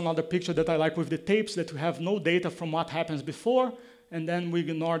is just another picture that I like with the tapes, that we have no data from what happens before, and then we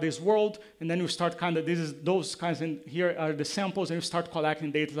ignore this world, and then you start those kinds, and here are the samples, and you start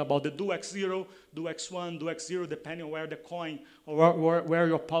collecting data about the do X0, do X1, do X0, depending on where the coin, or where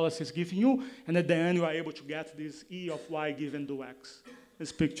your policy is giving you, and at the end you are able to get this E of Y given do X.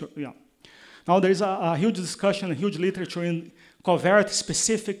 This picture, yeah. Now there is a huge discussion, a huge literature in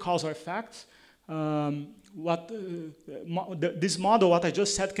covariate-specific causal effects. This model, what I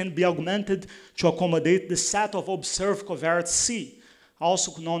just said, can be augmented to accommodate the set of observed covariates C,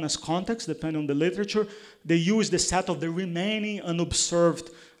 also known as context, depending on the literature. The U is the set of the remaining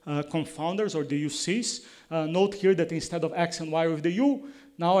unobserved confounders, or the UCs. Note here that instead of X and Y with the U,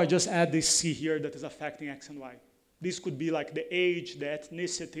 now I just add this C here that is affecting X and Y. This could be like the age, the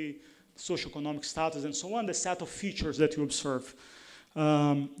ethnicity, socioeconomic status, and so on, the set of features that you observe.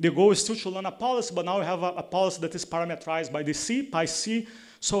 The goal is still to learn a policy, but now we have a policy that is parameterized by the C, pi C,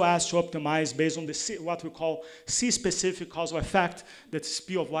 so as to optimize based on the C, what we call C-specific causal effect, that is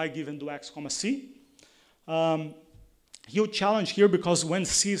P of Y given to X, comma C. Huge challenge here, because when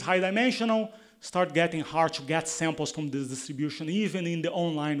C is high dimensional, start getting hard to get samples from this distribution, even in the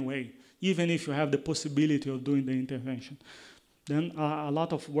online way, even if you have the possibility of doing the intervention. Then a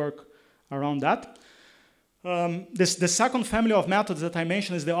lot of work around that. The second family of methods that I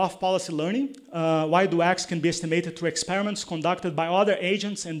mentioned is the off-policy learning. Y do X can be estimated through experiments conducted by other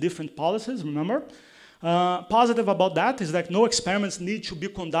agents and different policies, remember? Positive about that is that no experiments need to be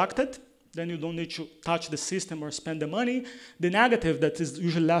conducted. Then you don't need to touch the system or spend the money. The negative that is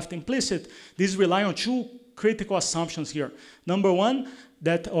usually left implicit, these rely on two critical assumptions here. Number one,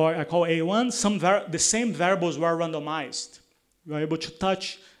 that, or I call A1, the same variables were randomized. You are able to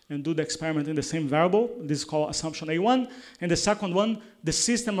touch and do the experiment in the same variable. This is called assumption A1. And the second one, the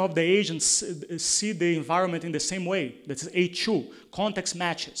system of the agents see the environment in the same way. That is A2, context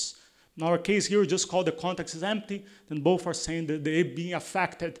matches. In our case here, we just call the context is empty, then both are saying that they being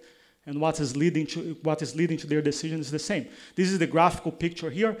affected and what is leading to their decision is the same. This is the graphical picture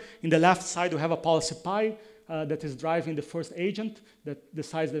here. In the left side, we have a policy pi that is driving the first agent that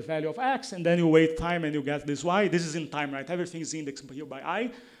decides the value of x, and then you wait time and you get this y. This is in time, right? Everything is indexed here by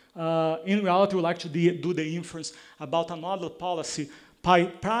I. In reality, we like to do the inference about another policy, pi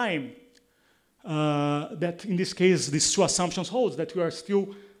prime, that in this case, these two assumptions holds, that we are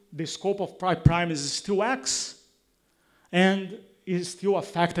still, the scope of pi prime is still x, and is still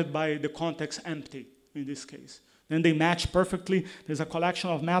affected by the context empty in this case. Then they match perfectly. There's a collection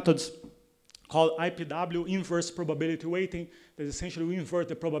of methods called IPW, inverse probability weighting, that essentially we invert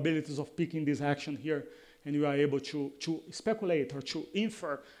the probabilities of picking this action here, and you are able to speculate or to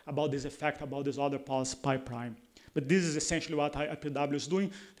infer about this effect, about this other policy pi prime. But this is essentially what IPW is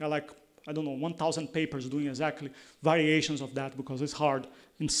doing. There are like, I don't know, 1,000 papers doing exactly variations of that because it's hard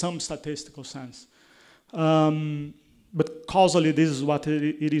in some statistical sense. But causally, this is what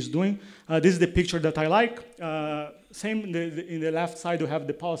it is doing. This is the picture that I like. Same in the left side, you have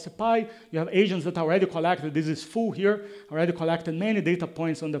the policy pi. You have agents that are already collected. This is full here. Already collected many data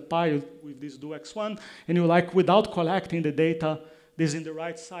points on the pi with this do x1. And you like, without collecting the data, this in the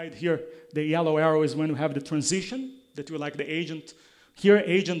right side here, the yellow arrow is when you have the transition, that you like the agent. Here,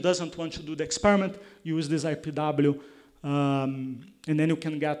 agent doesn't want to do the experiment. Use this IPW. And then you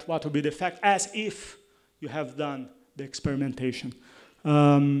can get what will be the effect as if you have done the experimentation.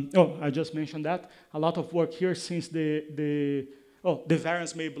 I just mentioned that. A lot of work here since the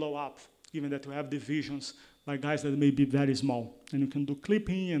variance may blow up, given that we have divisions by guys that may be very small. And you can do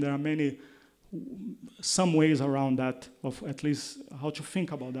clipping, and there are some ways around that, of at least how to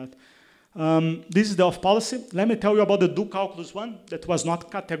think about that. This is the off policy. Let me tell you about the do calculus one that was not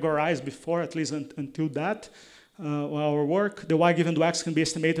categorized before, at least until that, our work. The y given to x can be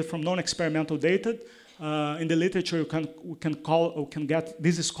estimated from non-experimental data. In the literature, we can get,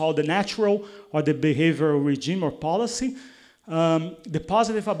 this is called the natural or the behavioral regime or policy. The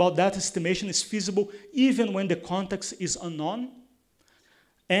positive about that estimation is feasible even when the context is unknown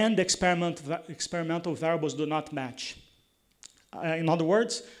and the experimental variables do not match. In other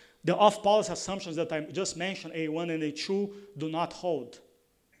words, the off-policy assumptions that I just mentioned, A1 and A2, do not hold.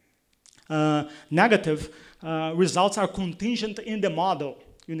 Negative results are contingent in the model.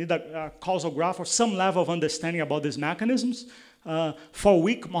 You need a causal graph or some level of understanding about these mechanisms. For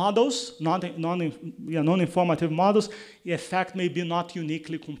weak models, non-informative models, the effect may be not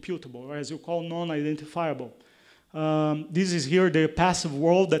uniquely computable, or as you call, non-identifiable. This is here the passive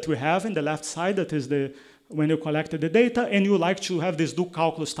world that we have in the left side, that is when you collected the data, and you like to have this do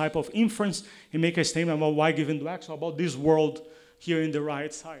calculus type of inference and make a statement about y given to x, or about this world here in the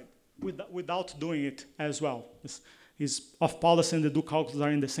right side, without doing it as well. Is off policy and the do calculus are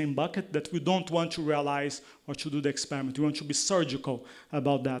in the same bucket, that we don't want to realize or to do the experiment. We want to be surgical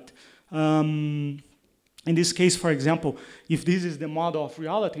about that. In this case, for example, if this is the model of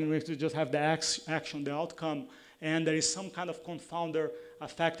reality in which you just have the action, the outcome, and there is some kind of confounder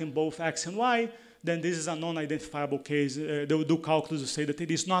affecting both x and y, then this is a non-identifiable case. They will do calculus to say that it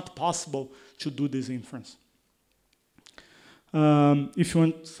is not possible to do this inference. If you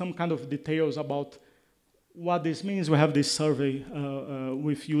want some kind of details about what this means, we have this survey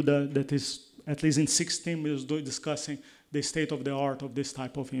with you that is, at least in 16 minutes, discussing the state of the art of this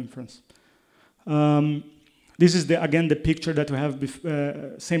type of inference. This is, again, the picture that we have,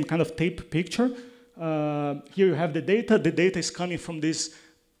 same kind of tape picture. Here you have the data. The data is coming from this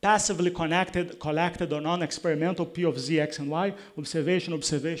passively collected or non-experimental P of z, x, and y, observation,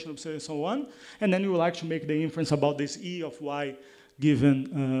 observation, observation, so on. And then you would like to make the inference about this E of y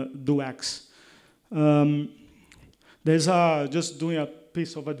given do x. There's just doing a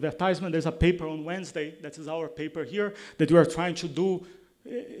piece of advertisement. There's a paper on Wednesday, that is our paper here, that we are trying to do.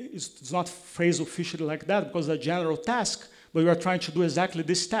 It's not phrased officially like that because it's a general task, but we are trying to do exactly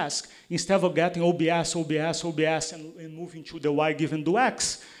this task. Instead of getting OBS, OBS, OBS, and moving to the y given do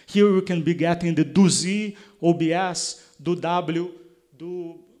x, here we can be getting the do z, OBS, do w,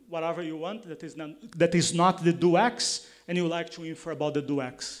 do whatever you want that is not the do x, and you like to infer about the do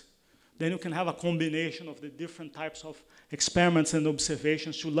x. Then you can have a combination of the different types of experiments and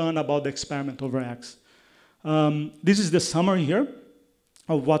observations to learn about the experiment over X. This is the summary here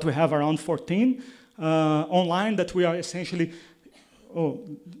of what we have around 14. Online that we are essentially,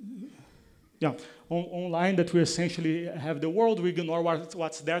 online that we essentially have the world. We ignore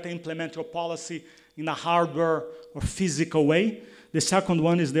what's there to implement your policy in a hardware or physical way. The second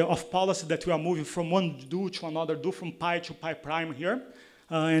one is the of policy that we are moving from one do to another do, from pi to pi prime here.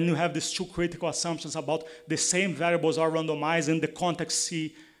 And you have these two critical assumptions about the same variables are randomized and the context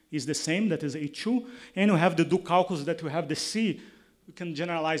C is the same, that is A2. And you have the do calculus that you have the C. You can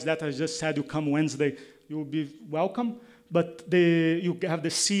generalize that. I just said you come Wednesday, you will be welcome. But you have the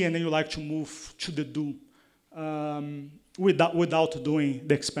C and then you like to move to the do without doing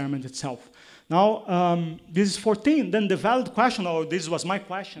the experiment itself. Now, this is 14. Then the valid question, or this was my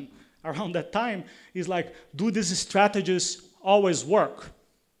question around that time, is like, do these strategies always work?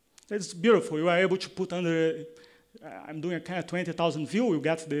 It's beautiful. You are able to put under, I'm doing a kind of 20,000 view, you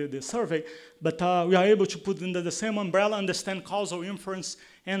get the survey, but we are able to put under the same umbrella, understand causal inference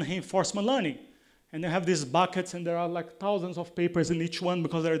and reinforcement learning. And they have these buckets, and there are like thousands of papers in each one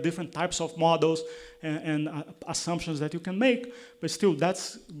because there are different types of models and assumptions that you can make. But still,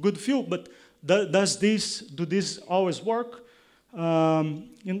 that's good view. But do this always work?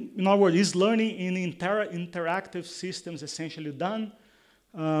 In other words, is learning in interactive systems essentially done?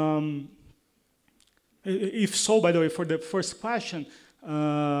 If so, by the way, for the first question,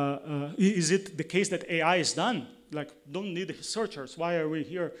 is it the case that AI is done? Like, don't need researchers. Why are we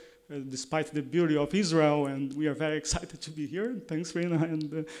here? Despite the beauty of Israel, and we are very excited to be here. Thanks,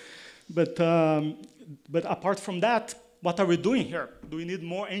 Rina. But apart from that, what are we doing here? Do we need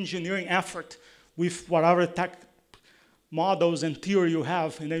more engineering effort with whatever tech models and theory you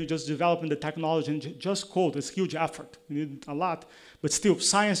have, and then you just developing the technology and just code? It's a huge effort. You need a lot. But still,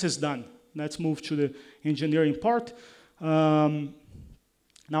 science is done. Let's move to the engineering part. Now,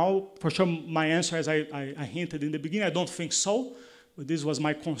 for sure, my answer, as I hinted in the beginning, I don't think so. But this was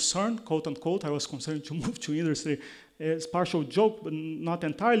my concern, quote unquote. I was concerned to move to industry. It's partial joke, but not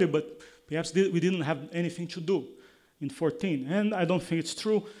entirely, but perhaps we didn't have anything to do in 14. And I don't think it's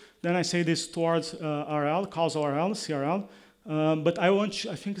true. Then I say this towards RL, causal RL, CRL. But I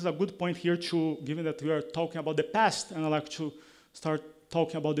think it's a good point here to, given that we are talking about the past, and I like to start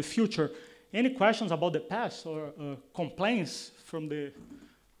talking about the future. Any questions about the past or complaints from the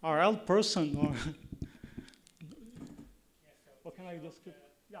RL person? Or what can I just keep?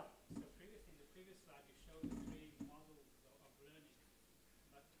 Yeah. So previously, in the previous slide, you showed the three models of learning.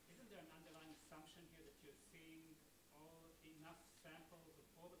 But isn't there an underlying assumption here that you're seeing enough samples of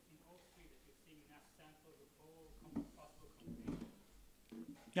all, in all three, that you're seeing enough samples of all possible combinations?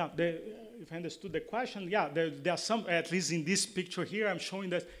 Yeah, if I understood the question, yeah, there are some, at least in this picture here, I'm showing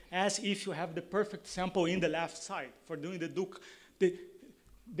that as if you have the perfect sample in the left side for doing the Duke.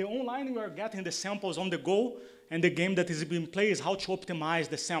 The online we are getting the samples on the go, and the game that is being played is how to optimize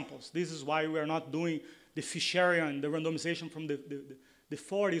the samples. This is why we are not doing the Fisherian, the randomization from the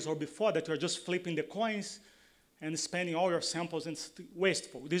 40s or before, that you're just flipping the coins and spending all your samples, and it's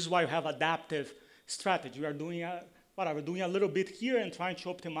wasteful. This is why you have adaptive strategy. We are doing doing a little bit here and trying to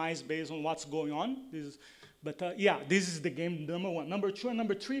optimize based on what's going on. Yeah, this is the game number one. Number two and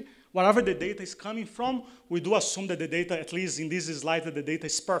number three, wherever the data is coming from, we do assume that the data, at least in this slide, that the data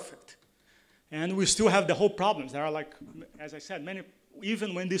is perfect. And we still have the whole problems. There are, like, as I said, many,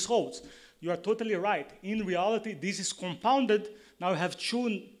 even when this holds. You are totally right. In reality, this is compounded. Now you have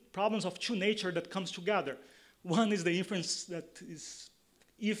two problems of two nature that comes together. One is the inference that is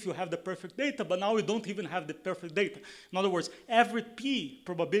if you have the perfect data, but now we don't even have the perfect data. In other words, every P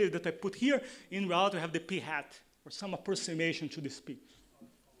probability that I put here, in reality, I have the P hat, or some approximation to this P.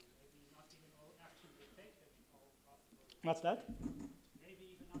 What's that?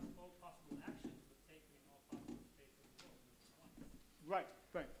 Right.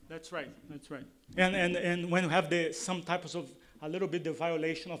 That's right. And when you have some types of a little bit the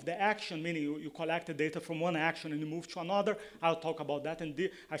violation of the action, meaning you collect the data from one action and you move to another, I'll talk about that. And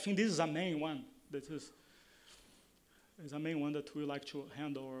I think this is a main one. That is a main one that we like to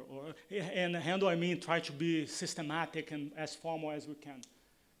handle. And handle, I mean, try to be systematic and as formal as we can.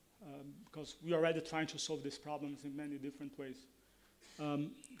 Because we are already trying to solve these problems in many different ways.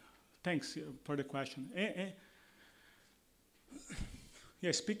 Thanks for the question.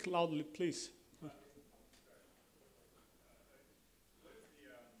 Yeah, speak loudly, please. What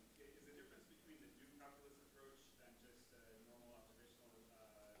is the difference between the do calculus approach and just normal observational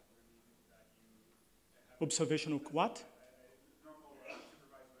learning that you have? Observational what? Normal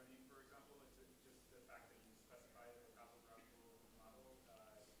supervised learning, for example, is it just the fact that you specify the causal graphical model?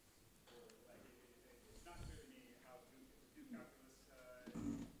 It's not clear to me how the do calculus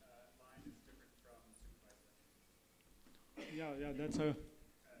line is different from supervised learning. Yeah, that's a.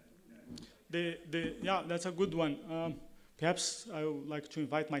 That's a good one. Perhaps I would like to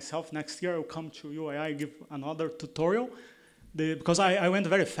invite myself next year. I'll come to UAI, give another tutorial. Because I went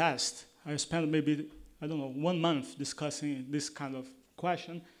very fast. I spent maybe I don't know, 1 month discussing this kind of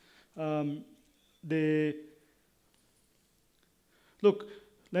question. Look,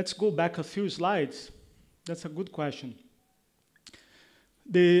 let's go back a few slides. That's a good question.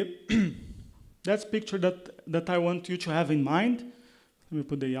 That's picture that I want you to have in mind. Let me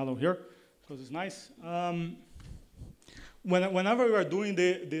put the yellow here, because it's nice. Whenever we are doing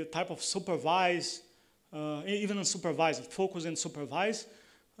the type of supervised, even unsupervised, focus and supervise,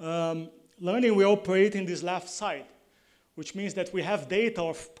 learning will operate in this left side, which means that we have data,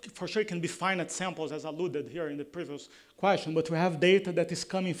 or for sure it can be finite samples, as alluded here in the previous question, but we have data that is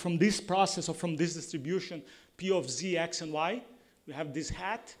coming from this process or from this distribution, P of Z, X, and Y. We have this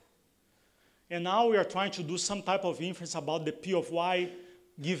hat. And now we are trying to do some type of inference about the P of Y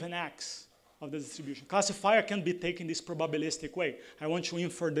given X of the distribution. Classifier can be taken this probabilistic way. I want to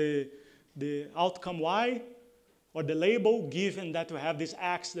infer the outcome Y or the label given that we have this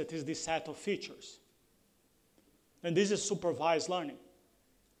X that is this set of features. And this is supervised learning.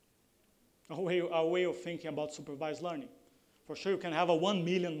 A way of thinking about supervised learning. For sure, you can have a 1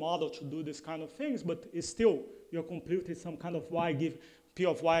 million model to do this kind of things, but it's still, you're computing some kind of Y give P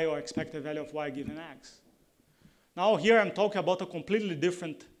of Y or expected value of Y given X. Now here I'm talking about a completely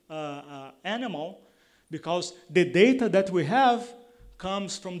different animal, because the data that we have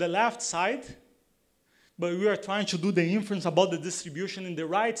comes from the left side, but we are trying to do the inference about the distribution in the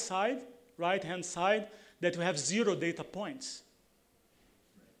right side, right-hand side, that we have 0 data points.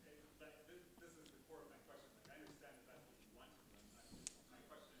 This is the core of my question. Like, I understand that that's what you want from them. My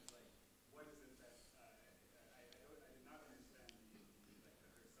question is, like, what is it that I did not understand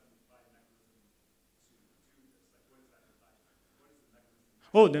that there's some implied mechanism to do this. Like, what is that implied mechanism? What is the mechanism?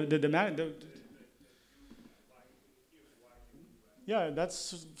 Oh, yeah,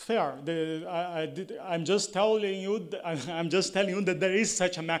 that's fair. I'm just telling you that there is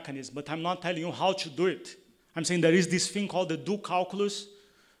such a mechanism, but I'm not telling you how to do it. I'm saying there is this thing called the do calculus,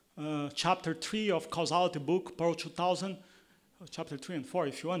 chapter 3 of causality book, Pearl 2000, chapter 3 and 4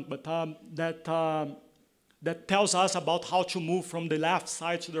 if you want, but that tells us about how to move from the left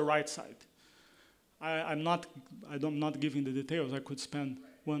side to the right side. I'm not giving the details. I could spend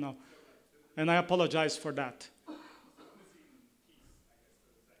 1 hour, and I apologize for that.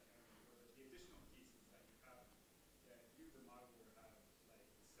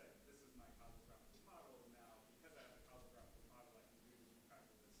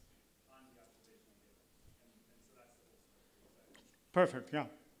 Perfect, yeah,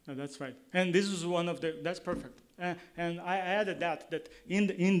 that's right. And this is one of that's perfect. And I added that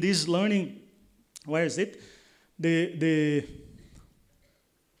in this learning, where is it? This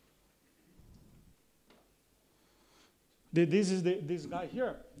is this guy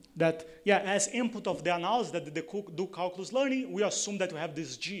here. That, yeah, as input of the analysis that the do calculus learning, we assume that we have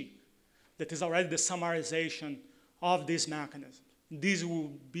this G, that is already the summarization of this mechanism. This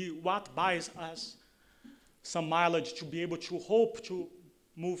will be what buys us some mileage to be able to hope to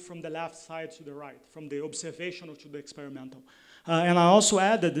move from the left side to the right, from the observational to the experimental. And I also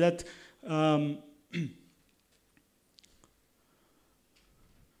added that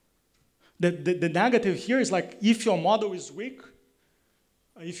the negative here is like, if your model is weak,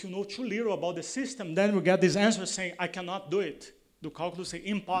 if you know too little about the system, then we get this answer saying, I cannot do it. The calculus say,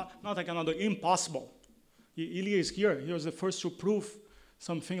 not I cannot do it, impossible. Ilya is here. He was the first to prove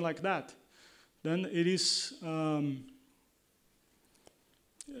something like that. Then it is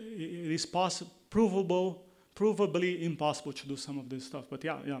provably impossible to do some of this stuff. But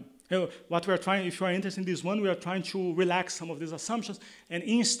yeah. What we are trying, if you are interested in this one, we are trying to relax some of these assumptions. And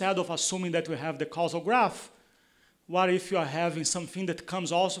instead of assuming that we have the causal graph, what if you are having something that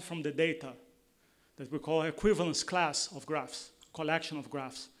comes also from the data that we call equivalence class of graphs, collection of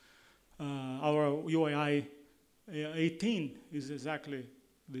graphs? Our UAI 18 is exactly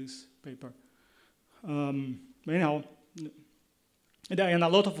this paper. Anyhow, and a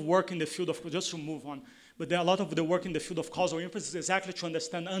lot of work in the field of, just to move on, but there are a lot of the work in the field of causal inference is exactly to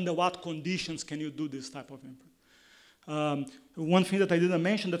understand under what conditions can you do this type of inference. One thing that I didn't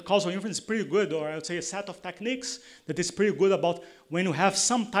mention, that causal inference is pretty good, or I would say a set of techniques that is pretty good about when you have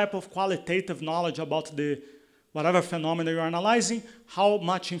some type of qualitative knowledge about the whatever phenomena you're analyzing, how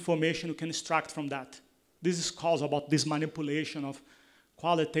much information you can extract from that. This is causal, about this manipulation of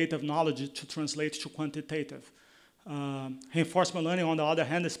qualitative knowledge to translate to quantitative. Reinforcement learning, on the other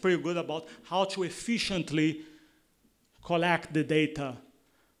hand, is pretty good about how to efficiently collect the data.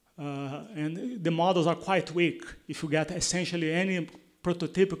 And the models are quite weak. If you get essentially any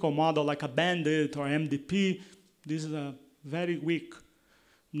prototypical model like a Bandit or MDP, this is a very weak,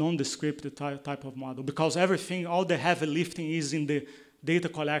 non-descriptive type of model, because everything, all the heavy lifting is in the data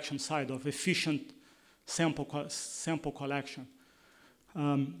collection side of efficient sample collection.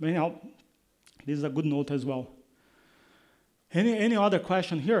 Anyhow, this is a good note as well. Any other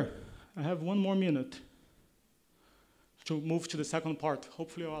question here? I have 1 more minute to move to the second part.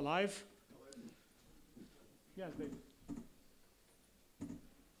 Hopefully you're alive. Yes, David.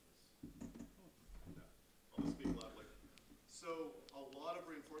 I'll just speak loudly. So a lot of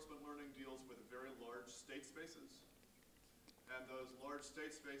reinforcement learning deals with very large state spaces. And those large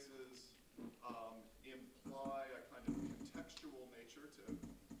state spaces imply a kind of contextual nature to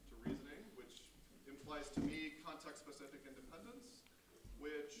reasoning, which implies to me context-specific independence,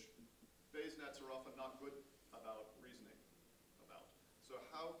 which Bayes nets are often not good about reasoning about. So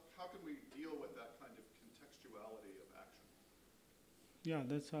how can we deal with that kind of contextuality of action? Yeah,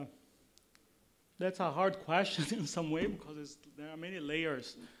 that's a hard question in some way because there are many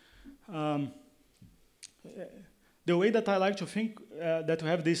layers. The way that I like to think that we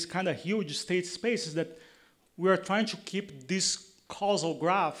have this kind of huge state space is that we are trying to keep this causal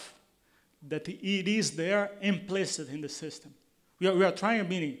graph that it is there implicit in the system. We are trying,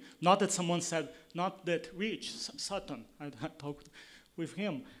 meaning, not that someone said, not that Rich Sutton, I talked with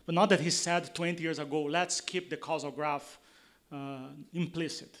him, but not that he said 20 years ago, let's keep the causal graph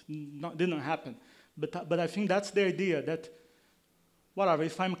implicit. Didn't happen. But I think that's the idea, that whatever,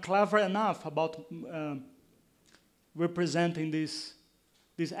 if I'm clever enough about representing this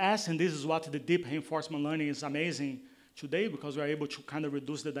S, and this is what the deep reinforcement learning is amazing today, because we're able to kind of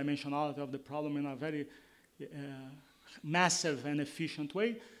reduce the dimensionality of the problem in a very massive and efficient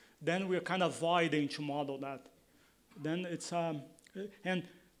way, then we're kind of avoiding to model that. Then it's, and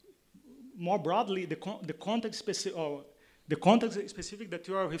more broadly, the context specific, or the context specific that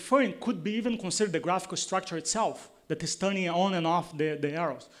you are referring could be even considered the graphical structure itself that is turning on and off the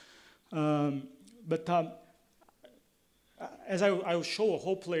arrows. As I will show,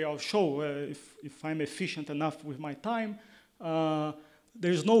 hopefully I'll show, if I'm efficient enough with my time,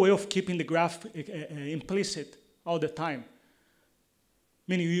 there's no way of keeping the graph implicit all the time.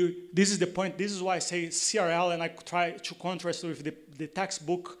 Meaning, this is the point, this is why I say CRL, and I try to contrast with the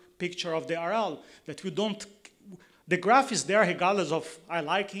textbook picture of the RL, that you don't, the graph is there regardless of I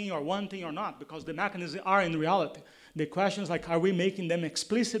liking or wanting or not, because the mechanisms are in reality. The question is like, are we making them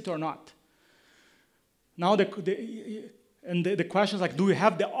explicit or not? Now, the question is like, do we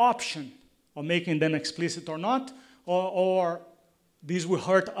have the option of making them explicit or not, or these will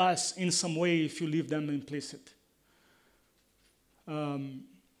hurt us in some way if you leave them implicit?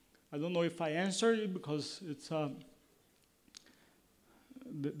 I don't know if I answered it because it's,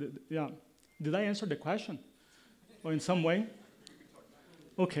 yeah. Did I answer the question? Or in some way?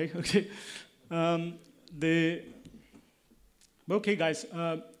 Okay. Okay, guys,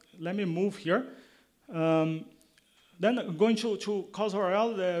 let me move here. Then going to Causal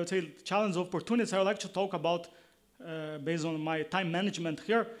RL, the challenge of opportunities, I would like to talk about, based on my time management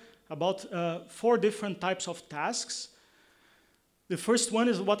here, about 4 different types of tasks. The first one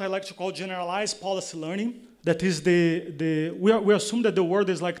is what I like to call generalized policy learning. That is we assume that the world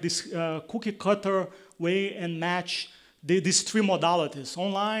is like this cookie cutter way and match these 3 modalities,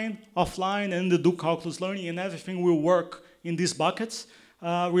 online, offline, and the do calculus learning, and everything will work in these buckets.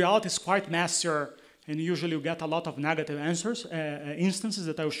 Reality is quite messier, and usually you get a lot of negative answers, instances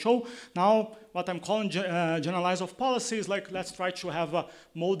that I will show. Now, what I'm calling generalized of policy is like, let's try to have a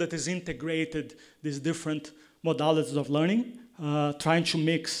mode that is integrated these different modalities of learning, trying to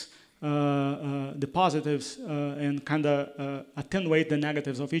mix the positives and kind of attenuate the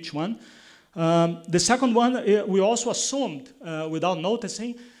negatives of each one. The second one, we also assumed, without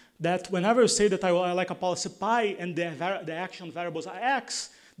noticing, that whenever you say that I like a policy pi and the action variables are x,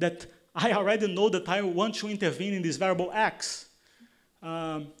 that I already know that I want to intervene in this variable x.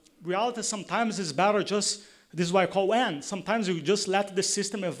 Reality sometimes is better just, this is what I call n. Sometimes you just let the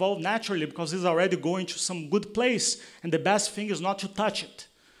system evolve naturally because it's already going to some good place, and the best thing is not to touch it.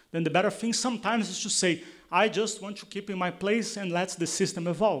 Then the better thing sometimes is to say, I just want to keep in my place and let the system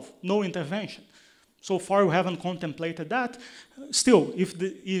evolve. No intervention. So far, we haven't contemplated that. Still, if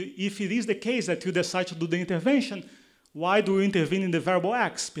it is the case that you decide to do the intervention, why do you intervene in the variable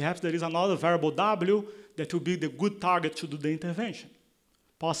x? Perhaps there is another variable w that will be the good target to do the intervention.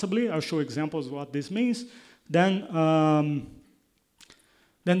 Possibly, I'll show examples of what this means. Then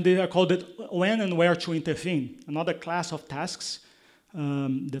they are called it when and where to intervene, another class of tasks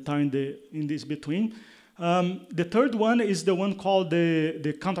that are in this between. The third one is the one called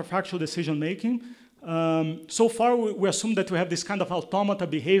the counterfactual decision making. So far, we assume that we have this kind of automata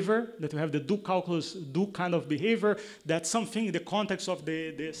behavior, that we have the do calculus, do kind of behavior, that something in the context of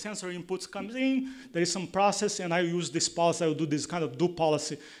the sensory inputs comes in, there is some process, and I use this policy, I will do this kind of do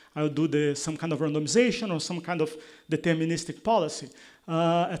policy. I will do some kind of randomization or some kind of deterministic policy.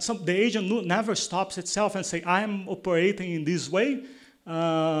 The agent never stops itself and say, I'm operating in this way,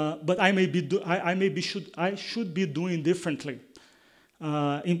 but I should be doing differently.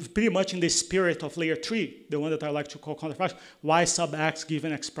 Pretty much in the spirit of layer 3, the one that I like to call counterfactual, y sub x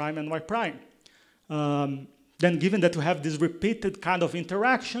given x prime and y prime. Then given that we have these repeated kind of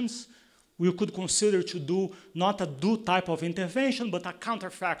interactions, we could consider to do not a do type of intervention, but a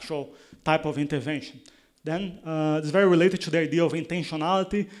counterfactual type of intervention. Then it's very related to the idea of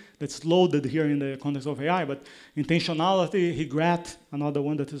intentionality that's loaded here in the context of AI, but intentionality, regret, another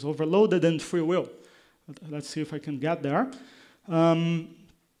one that is overloaded, and free will. Let's see if I can get there. And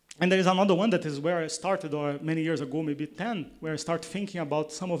there is another one that is where I started, or many years ago, maybe 10, where I start thinking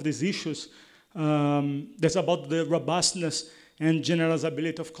about some of these issues. That's about the robustness and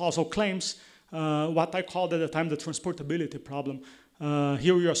generalizability of causal claims, what I called at the time the transportability problem.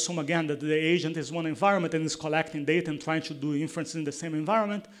 Here we assume again that the agent is one environment and is collecting data and trying to do inference in the same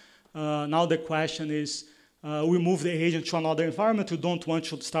environment. Now the question is, we move the agent to another environment. We don't want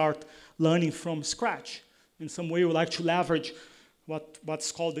to start learning from scratch. In some way, we like to leverage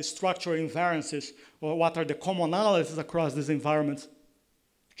what's called the structural invariances, or what are the commonalities across these environments,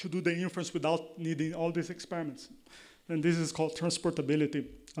 to do the inference without needing all these experiments. And this is called transportability.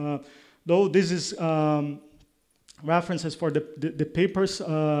 Though this is references for the papers,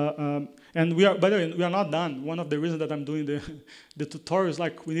 and by the way, we are not done. One of the reasons that I'm doing the tutorial is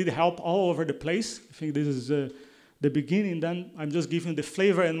like we need help all over the place. I think this is the beginning. Then I'm just giving the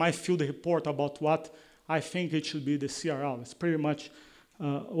flavor and my field report about what I think it should be the CRL. It's pretty much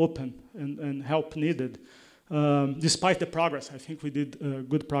open and help needed. Despite the progress, I think we did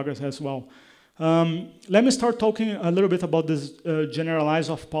good progress as well. Let me start talking a little bit about this generalize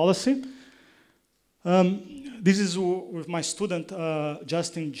of policy. This is with my student,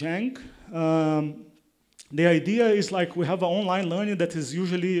 Justin Zhang. The idea is like we have an online learning that is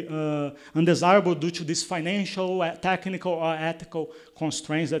usually undesirable due to these financial, technical, or ethical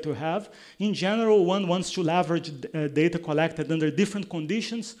constraints that we have. In general, one wants to leverage data collected under different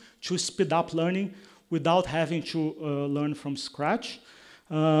conditions to speed up learning without having to learn from scratch.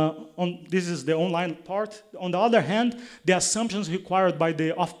 This is the online part. On the other hand, the assumptions required by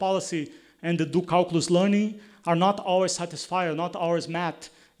the off-policy and the do calculus learning are not always satisfied, are not always met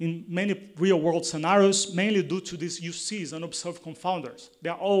in many real-world scenarios, mainly due to these UCs, unobserved confounders. They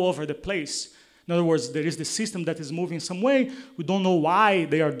are all over the place. In other words, there is the system that is moving some way. We don't know why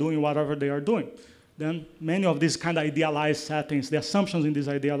they are doing whatever they are doing. Then many of these kind of idealized settings, the assumptions in these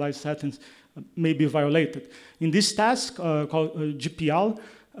idealized settings may be violated. In this task called GPL,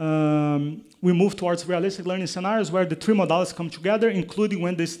 we move towards realistic learning scenarios where the three modalities come together, including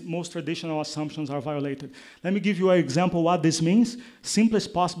when these most traditional assumptions are violated. Let me give you an example what this means.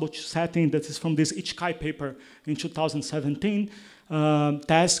 Simplest possible setting that is from this Ichkai paper in 2017.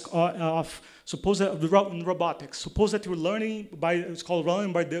 Task of, suppose that in robotics, suppose that you're learning by, it's called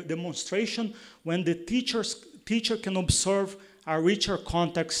learning by demonstration, when the teacher can observe a richer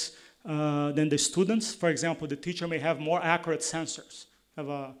context than the students. For example, the teacher may have more accurate sensors. Have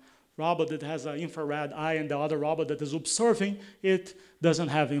a robot that has an infrared eye and the other robot that is observing it doesn't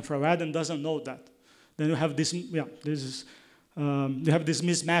have infrared and doesn't know that. Then you have this, you have this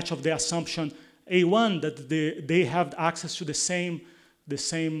mismatch of the assumption A1 that they have access to the same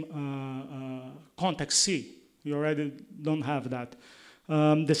context C. You already don't have that.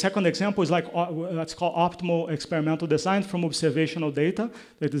 The second example is like what's called optimal experimental design from observational data.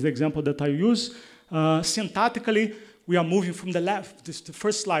 That is the example that I use. Syntactically, we are moving from the left, this is the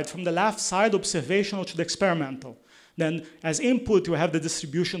first slide, from the left side observational to the experimental. Then as input, you have the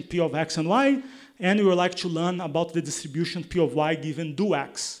distribution P of X and Y, and we would like to learn about the distribution P of Y given do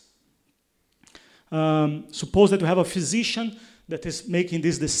X. Suppose that we have a physician that is making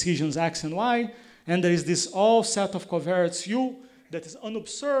these decisions X and Y, and there is this all set of covariates U that is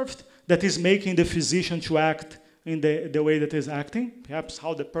unobserved that is making the physician to act in the way that is acting, perhaps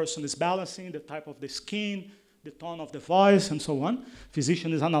how the person is balancing, the type of the skin, the tone of the voice, and so on.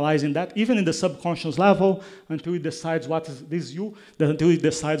 Physician is analyzing that, even in the subconscious level, until it decides what is this U, until it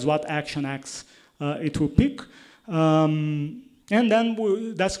decides what action X it will pick. And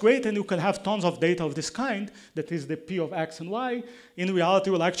then that's great, and you can have tons of data of this kind, that is the P of X and Y. In reality,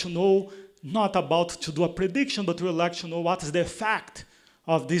 we like to know, not about to do a prediction, but we would like to know what is the effect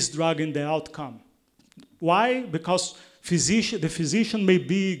of this drug in the outcome. Why? Because the physician may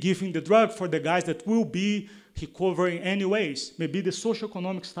be giving the drug for the guys that will be recovering anyways. Maybe the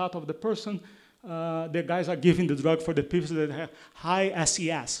socioeconomic status of the person, the guys are giving the drug for the people that have high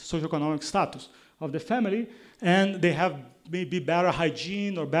SES, socioeconomic status of the family, and they have maybe better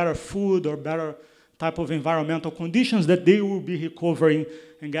hygiene or better food or better type of environmental conditions that they will be recovering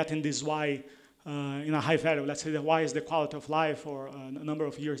and getting this Y in a high value. Let's say the Y is the quality of life or a number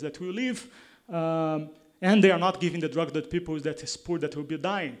of years that we live. And they are not giving the drug to people that is poor that will be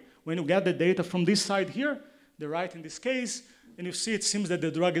dying. When you get the data from this side here, the right in this case, and you see it seems that the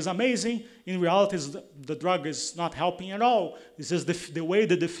drug is amazing. In reality, the drug is not helping at all. It's just the way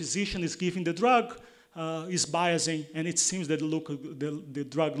that the physician is giving the drug is biasing, and it seems that the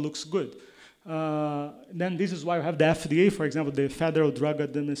drug looks good. Then this is why we have the FDA, for example, the Federal Drug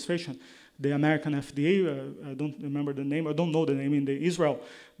Administration, the American FDA, I don't remember the name, I don't know the name in Israel,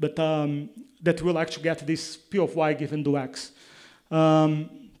 but that will actually get this P of Y given do X.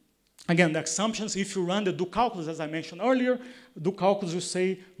 Again, the assumptions, if you run the do calculus, as I mentioned earlier, do calculus will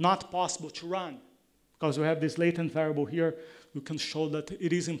say not possible to run. Because we have this latent variable here, you can show that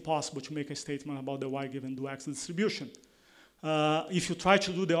it is impossible to make a statement about the Y given do X distribution. If you try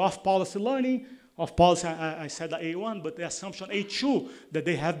to do the off-policy learning, off-policy, I said A1, but the assumption A2, that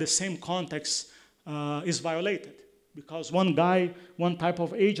they have the same context, is violated. Because one guy, one type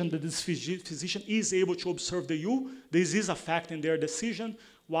of agent that this physician is able to observe the U, this is affecting their decision,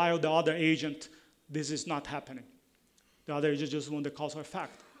 while the other agent, this is not happening. The other agent just wants the causal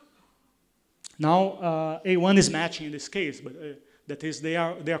effect. Now, A1 is matching in this case, but that is, they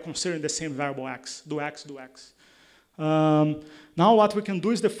are considering the same variable X, do X, do X. Now what we can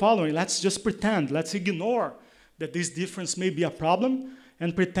do is the following. Let's just pretend, let's ignore that this difference may be a problem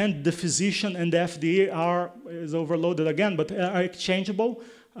and pretend the physician and the FDA is overloaded again, but are exchangeable.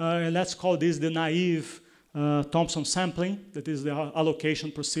 And let's call this the naive Thompson sampling. That is the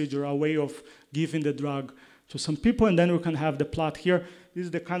allocation procedure, a way of giving the drug to some people. And then we can have the plot here. This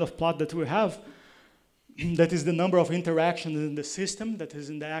is the kind of plot that we have. That is the number of interactions in the system. That is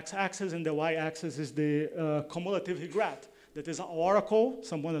in the x-axis, and the y-axis is the cumulative regret. That is an oracle,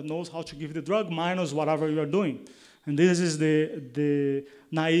 someone that knows how to give the drug, minus whatever you are doing. And this is the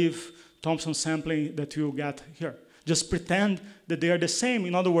naive Thompson sampling that you get here. Just pretend that they are the same.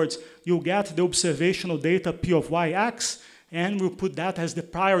 In other words, you get the observational data P of yx, and we'll put that as the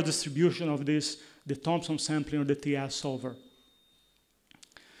prior distribution of this, the Thompson sampling or the TS solver.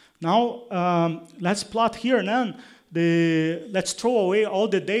 Now, let's plot here then. Let's throw away all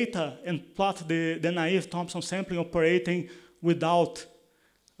the data and plot the naive Thompson sampling operating without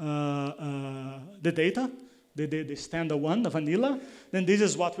the data, the standard one, the vanilla. Then this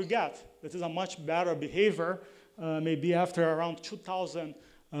is what we get. This is a much better behavior. Maybe after around 2,000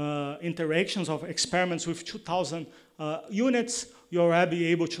 interactions of experiments with 2,000 units, you'll already be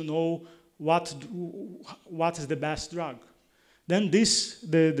able to know what is the best drug. Then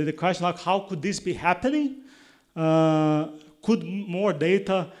the question like, how could this be happening? Could more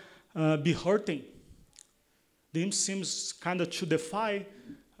data be hurting? This seems kind of to defy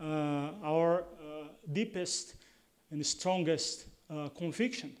our deepest and strongest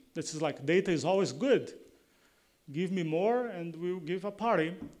conviction. This is like, data is always good. Give me more and we'll give a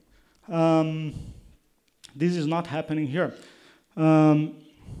party. This is not happening here.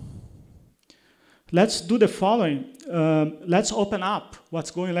 Let's do the following. Let's open up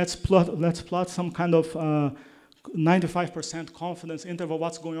what's going. Let's plot some kind of 95% confidence interval.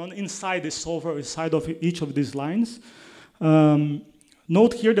 What's going on inside the solver, inside of each of these lines.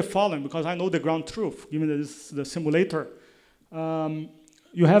 Note here the following, because I know the ground truth. Given that this is the simulator,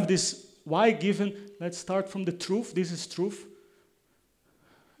 you have this y given. Let's start from the truth. This is truth.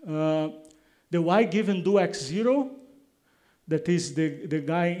 The y given do x0, that is the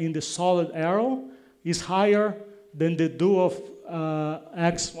guy in the solid arrow, is higher than the do of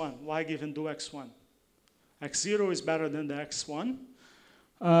x1, y given do x1. x0 is better than the x1.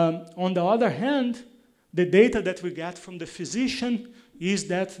 On the other hand, the data that we get from the physician is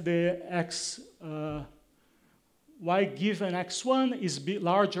that the y given x1 is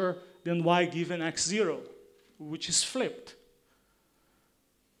larger than y given x0, which is flipped.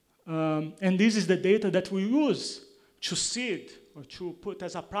 And this is the data that we use to seed or to put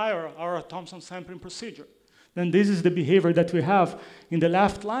as a prior our Thompson sampling procedure. Then this is the behavior that we have. In the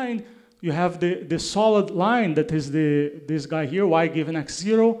left line, you have the solid line that is this guy here, y given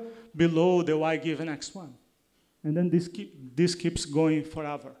x0, below the y given x1. And then this keeps going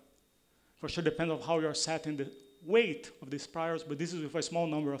forever. For sure, depends on how you're setting the weight of these priors, but this is with a small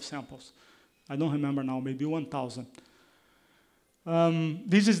number of samples. I don't remember now, maybe 1,000.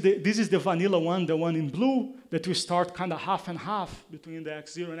 This is the vanilla one, the one in blue, that we start kind of half and half between the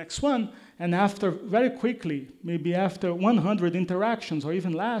x0 and x1, and after, very quickly, maybe after 100 interactions or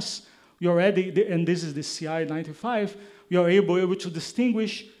even less, we already, and this is the CI 95, we are able to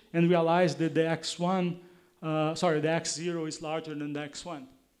distinguish and realize that the x1, the x0 is larger than the x1.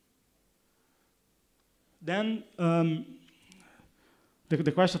 Then,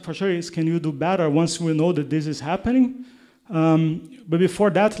 the question for sure is, can you do better once we know that this is happening? But before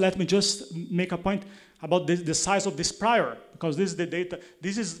that, let me just make a point about the size of this prior, because this is the data.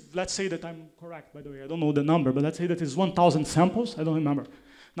 This is, let's say that I'm correct, by the way. I don't know the number, but let's say that it's 1,000 samples. I don't remember.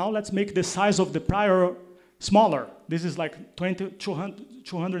 Now let's make the size of the prior smaller. This is like 20, 200,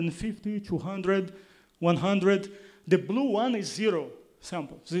 250, 200, 100. The blue one is 0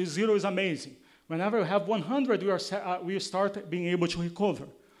 samples. 0 is amazing. Whenever you have 100, we start being able to recover.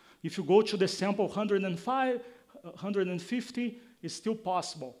 If you go to the sample 105, 150 is still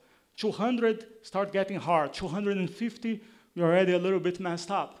possible. 200 start getting hard. 250, we're already a little bit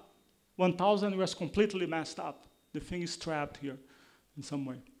messed up. 1,000, we are completely messed up. The thing is trapped here in some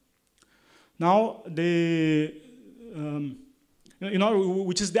way. Now,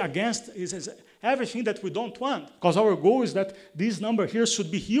 which is against, is everything that we don't want, because our goal is that this number here should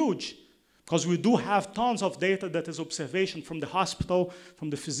be huge, because we do have tons of data that is observation from the hospital, from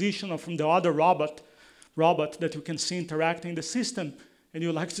the physician, or from the other robot that you can see interacting in the system, and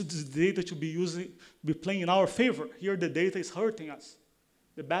you like this data to be playing in our favor. Here the data is hurting us.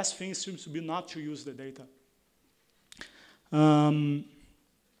 The best thing seems to be not to use the data. I'll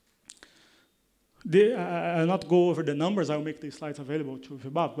not go over the numbers. I'll make these slides available to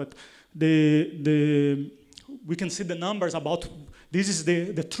Vibhav, but we can see the numbers about, this is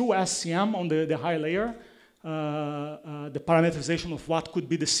the true SCM on the high layer, the parameterization of what could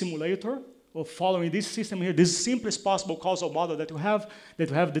be the simulator of following this system here, this simplest possible causal model that you have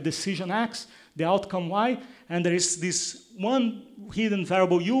the decision X, the outcome Y, and there is this one hidden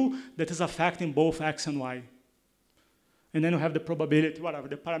variable U that is affecting both X and Y. And then you have the probability, whatever,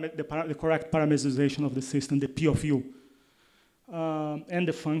 the correct parameterization of the system, the P of U, and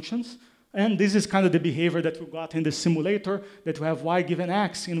the functions. And this is kind of the behavior that we got in the simulator, that we have Y given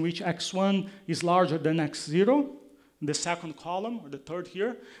X, in which X1 is larger than X0, in the second column, or the third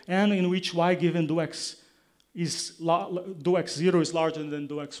here, and in which Y given do X0 is larger than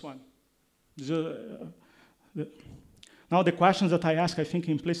do X1. Now the questions that I ask, I think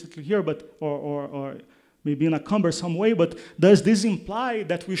implicitly here, but or maybe in a cumbersome way, but does this imply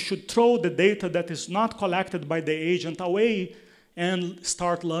that we should throw the data that is not collected by the agent away and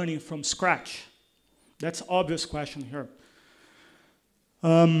start learning from scratch? That's an obvious question here.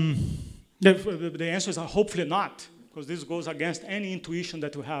 The answer is hopefully not, because this goes against any intuition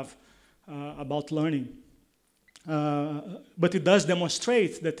that you have about learning. But it does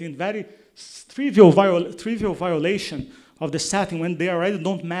demonstrate that in very trivial violation of the setting, when they already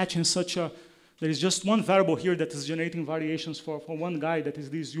don't match in such a, there is just one variable here that is generating variations for one guy, that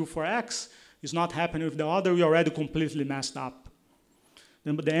is this U for X, is not happening with the other, we already completely messed up.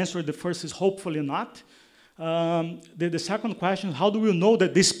 Then, but the answer, the first is hopefully not. The second question, how do we know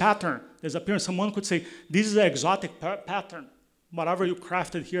that this pattern is appearing? Someone could say, this is an exotic pattern. Whatever you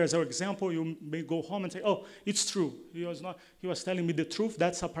crafted here as our example, you may go home and say, oh, it's true. He was telling me the truth.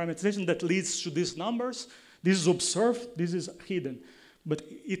 That's a parameterization that leads to these numbers. This is observed, this is hidden. But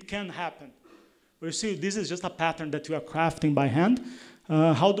it can happen. But you see, this is just a pattern that you are crafting by hand.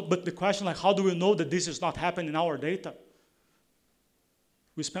 But the question, like, how do we know that this is not happening in our data?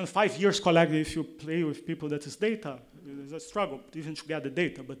 We spend 5 years collecting. If you play with people that is data, it's a struggle even to get the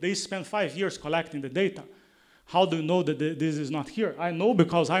data. But they spend 5 years collecting the data. How do you know that this is not here? I know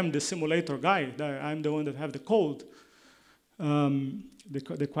because I'm the simulator guy. I'm the one that have the code.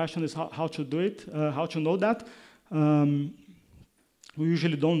 The question is how to do it, how to know that. We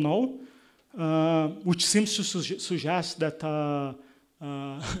usually don't know, which seems to suggest that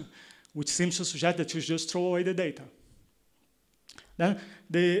you just throw away the data. Then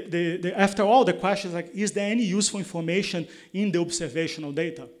after all, the question is like, is there any useful information in the observational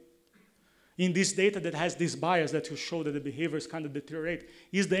data? In this data that has this bias that you show that the behavior is kind of deteriorate,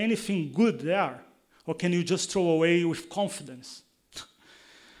 is there anything good there? Or can you just throw away with confidence?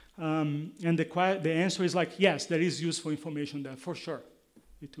 And the answer is like, yes, there is useful information there, for sure.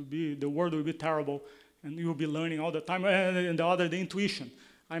 It will be, the world will be terrible, and you will be learning all the time. And the other, the intuition.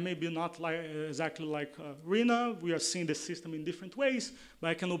 I may be not exactly like Rina. We are seeing the system in different ways, but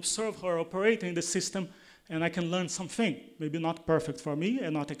I can observe her operating the system, and I can learn something. Maybe not perfect for me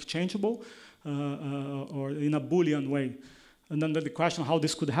and not exchangeable, or in a Boolean way. And then the question how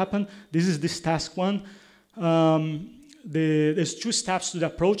this could happen. This is this task one. there's 2 steps to the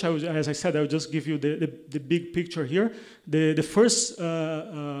approach. As I said, I'll just give you the big picture here. The first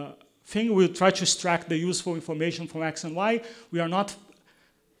thing, we'll try to extract the useful information from X and Y. We are not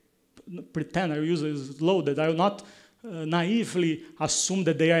pretend, I use is loaded. I will not naively assume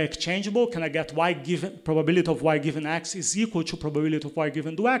that they are exchangeable. Can I get Y given, probability of Y given X is equal to probability of Y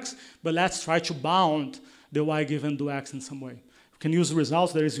given to X, but let's try to bound the Y given to X in some way. You can use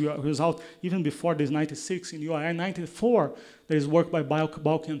results. There is a result even before this 96 in UII 94. There is work by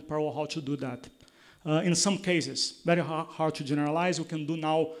Balke and Pearl how to do that. In some cases, very hard to generalize. We can do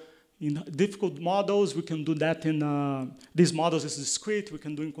now in difficult models. We can do that in these models is discrete. We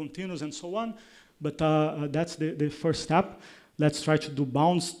can do in continuous and so on. But that's the first step. Let's try to do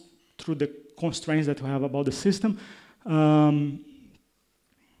bounds through the constraints that we have about the system.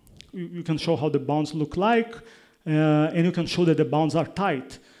 You can show how the bounds look like, and you can show that the bounds are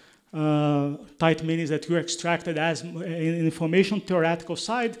tight. Tight means that you extracted as in information theoretical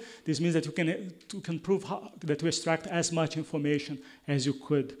side. This means that you can prove that you extract as much information as you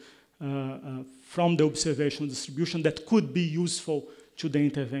could from the observational distribution that could be useful to the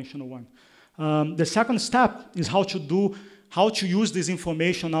interventional one. The second step is how to use this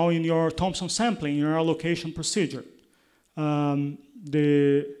information now in your Thompson sampling, in your allocation procedure.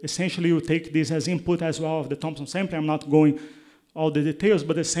 Essentially, you take this as input as well of the Thompson sampling. I'm not going all the details,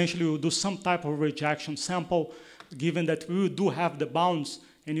 but essentially you do some type of rejection sample, given that we do have the bounds,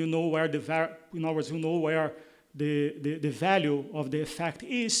 and you know where in other words, you know where the value of the effect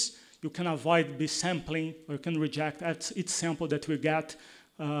is. You can avoid B-sampling, or you can reject each sample that we get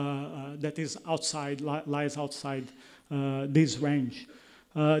that is outside, lies outside this range.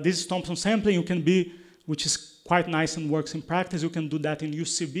 This is Thompson sampling. You can be, which is quite nice and works in practice. You can do that in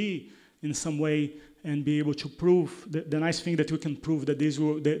UCB in some way and be able to prove. The nice thing that we can prove that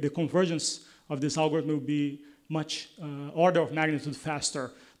the convergence of this algorithm will be much order of magnitude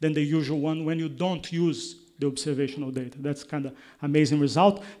faster than the usual one when you don't use the observational data. That's kind of amazing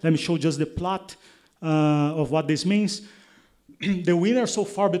result. Let me show just the plot of what this means. The winner so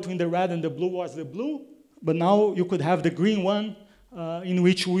far between the red and the blue was the blue, but now you could have the green one in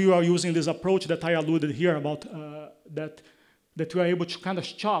which we are using this approach that I alluded here about that we are able to kind of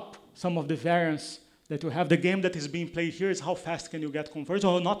chop some of the variance that you have. The game that is being played here is how fast can you get convergence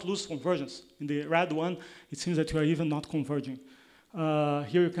or not lose convergence. In the red one, it seems that you are even not converging.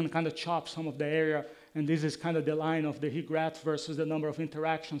 Here you can kind of chop some of the area, and this is kind of the line of the regret versus the number of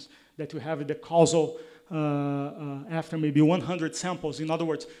interactions that you have with the causal after maybe 100 samples. In other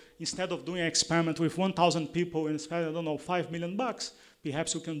words, instead of doing an experiment with 1,000 people and spend, I don't know, $5 million,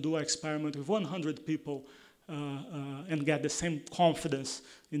 perhaps you can do an experiment with 100 people and get the same confidence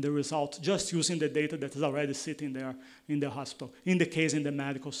in the result just using the data that is already sitting there in the hospital. In the case in the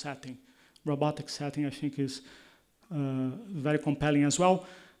medical setting. Robotic setting, I think, is very compelling as well.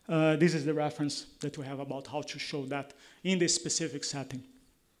 This is the reference that we have about how to show that in this specific setting.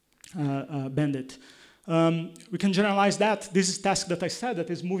 Bandit. We can generalize that. This is task that I said that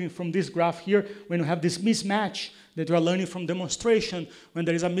is moving from this graph here when you have this mismatch that you are learning from demonstration, when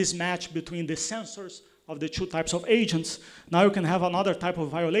there is a mismatch between the sensors of the 2 types of agents. Now you can have another type of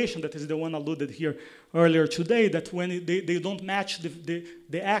violation that is the one alluded here earlier today, that when they don't match,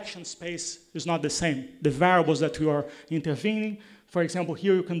 the action space is not the same. The variables that you are intervening. For example,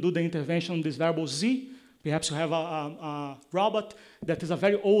 here you can do the intervention on this variable z. Perhaps you have a robot that is a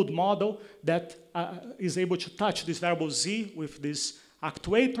very old model that is able to touch this variable z with these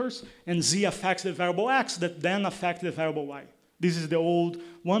actuators, and z affects the variable x that then affects the variable y. This is the old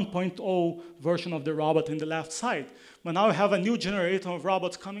 1.0 version of the robot in the left side. But now we have a new generation of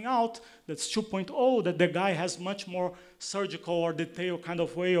robots coming out that's 2.0, that the guy has much more surgical or detailed kind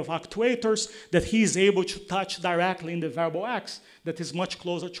of way of actuators that he is able to touch directly in the variable x that is much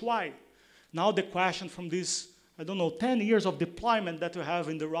closer to y. Now the question from this, I don't know, 10 years of deployment that we have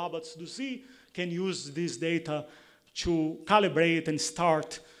in the robots to Z can use this data to calibrate and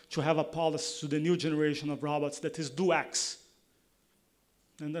start to have a policy to the new generation of robots that is do X.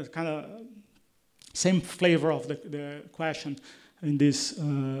 And that's kind of same flavor of the question in this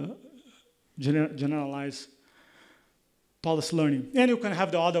generalized policy learning. And you can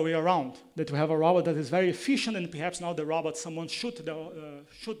have the other way around, that you have a robot that is very efficient, and perhaps now the robot, someone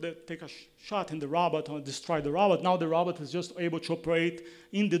take a shot in the robot or destroy the robot. Now the robot is just able to operate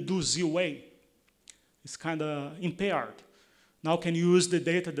in the do-Z way. It's kind of impaired. Now can use the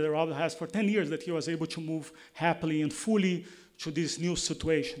data that the robot has for 10 years that he was able to move happily and fully to this new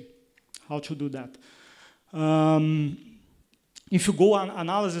situation. How to do that? if you go on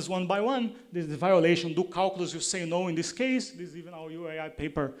analysis one by one, this is the violation. Do calculus, you say no in this case. This is even our UAI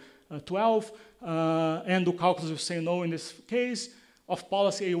paper 12. And do calculus, you say no in this case. Of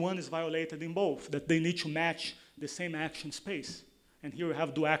policy, A1 is violated in both, that they need to match the same action space. And here we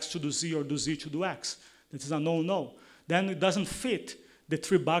have do X to do Z or do Z to do X. That is a no-no. Then it doesn't fit the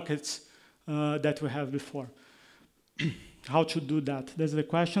 3 buckets that we have before. How to do that? That's the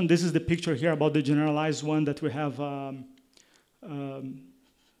question. This is the picture here about the generalized one that we have.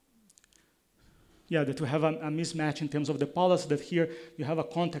 That we have a mismatch in terms of the policy. That here you have a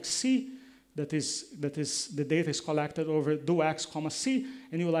context C. That is the data is collected over do X, comma C,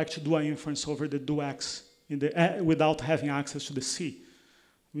 and you would like to do an inference over the do X in the, without having access to the C.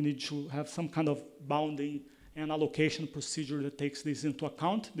 We need to have some kind of bounding and allocation procedure that takes this into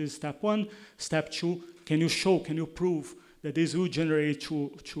account. This is step 1. Step 2, can you prove that this will generate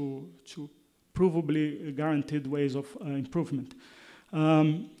to provably guaranteed ways of improvement.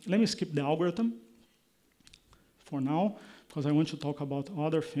 Let me skip the algorithm for now, because I want to talk about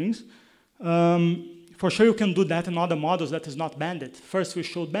other things. For sure, you can do that in other models that is not banded. First, we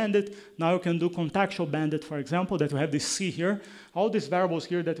showed banded. Now you can do contextual banded, for example, that we have this C here. All these variables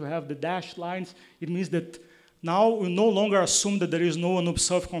here that we have the dashed lines, it means that now we no longer assume that there is no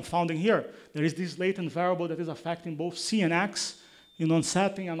unobserved confounding here. There is this latent variable that is affecting both C and X in one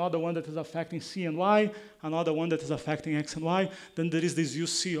setting, another one that is affecting C and Y, another one that is affecting X and Y. Then there is this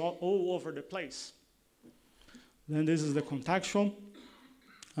UC all over the place. Then this is the contextual.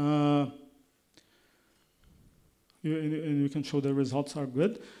 And you can show the results are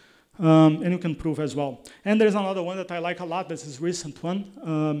good. And you can prove as well. And there's another one that I like a lot. This is a recent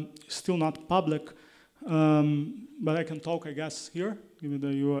one. Still not public. But I can talk, I guess, here, given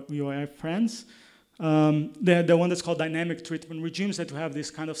the UAI friends. The one that's called dynamic treatment regimes, that you have this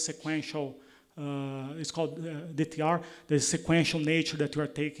kind of sequential, it's called DTR. There's sequential nature that you are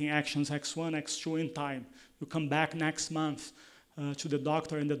taking actions X1, X2 in time. You come back next month to the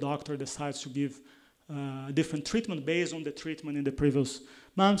doctor, and the doctor decides to give different treatment based on the treatment in the previous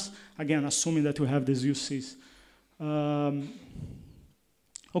months. Again, assuming that you have these UCs.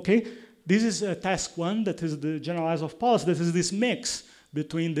 Okay, this is task 1, that is the generalized of policy. This is this mix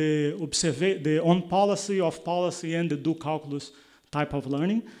between the on policy, off policy, and the do calculus type of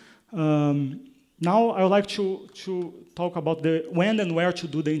learning. Now I would like to talk about the when and where to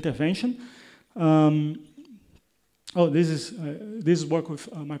do the intervention. This is work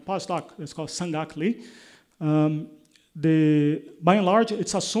with my postdoc. It's called Sangak Lee. By and large,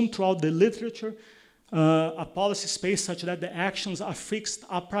 it's assumed throughout the literature a policy space such that the actions are fixed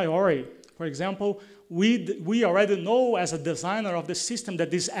a priori. For example, we already know as a designer of the system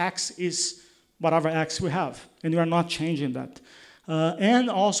that this X is whatever X we have, and we are not changing that. And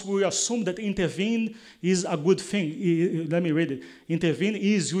also we assume that intervene is a good thing. Let me read it. Intervene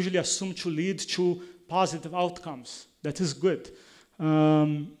is usually assumed to lead to positive outcomes. That is good.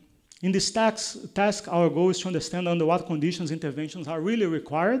 In this task, our goal is to understand under what conditions interventions are really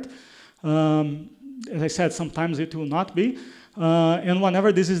required. As I said, sometimes it will not be. And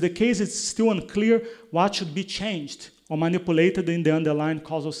whenever this is the case, it's still unclear what should be changed or manipulated in the underlying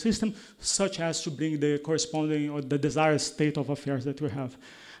causal system, such as to bring the corresponding or the desired state of affairs that we have.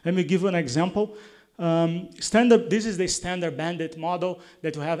 Let me give you an example. This is the standard bandit model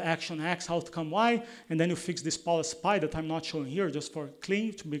that you have action X, outcome Y, and then you fix this policy pi that I'm not showing here just for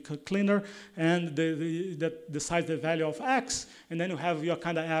clean, to make it cleaner, and that decides the value of X, and then you have your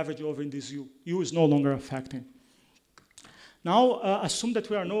kind of average over in this U. U is no longer affecting. Now, assume that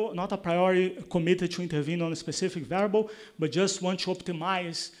we are not a priori committed to intervene on a specific variable, but just want to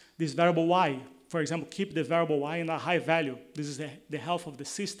optimize this variable Y. For example, keep the variable Y in a high value. This is the health of the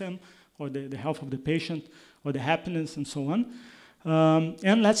system, or the health of the patient, or the happiness, and so on.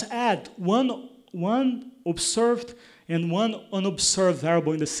 And let's add one observed and one unobserved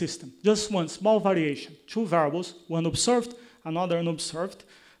variable in the system. Just one small variation. 2 variables, one observed, another unobserved.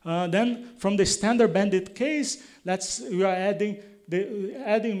 Then from the standard bandit case, we are adding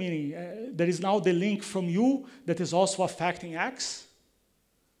meaning there is now the link from U that is also affecting X.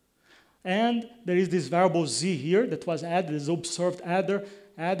 And there is this variable Z here that was added, this observed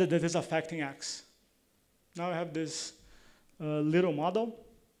added that is affecting X. Now I have this little model.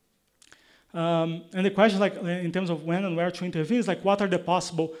 And the question, like, in terms of when and where to intervene, is like, what are the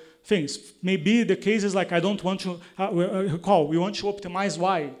possible things? Maybe the case is like, I don't want to, recall, we want to optimize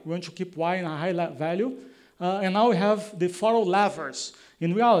Y. We want to keep Y in a high value. And now we have the 4 levers.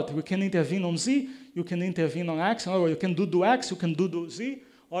 In reality, we can intervene on Z, you can intervene on X, or you can do X, you can do Z,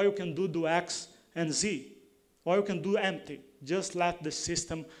 or you can do X and Z, or you can do empty. Just let the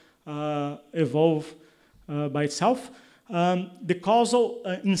system evolve by itself. The causal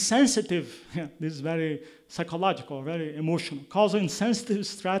insensitive, this is very psychological, very emotional. Causal insensitive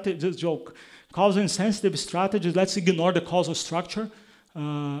strategy, just joke. Causal insensitive strategies, let's ignore the causal structure,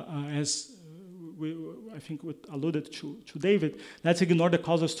 as I think we alluded to David. Let's ignore the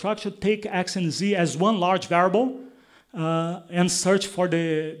causal structure, take X and Z as one large variable, and search for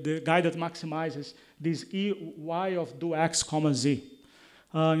the guy that maximizes this E, Y of do X, comma, Z.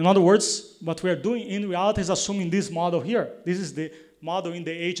 In other words, what we are doing in reality is assuming this model here. This is the model in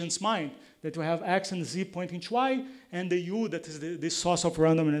the agent's mind, that we have X and Z pointing to Y, and the U that is the source of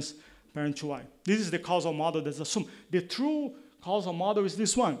randomness parent to Y. This is the causal model that's assumed. The true causal model is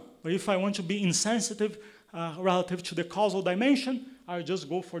this one. But if I want to be insensitive relative to the causal dimension, I'll just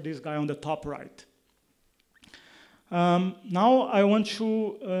go for this guy on the top right. Now I want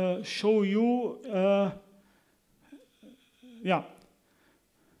to show you,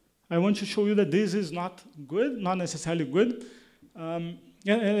 I want to show you that this is not good, not necessarily good.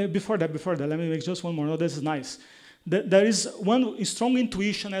 Before that, let me make just one more. No, this is nice. There is one strong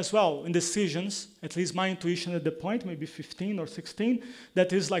intuition as well in decisions, at least my intuition at the point, maybe 15 or 16,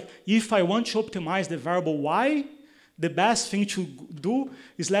 that is like, if I want to optimize the variable y, the best thing to do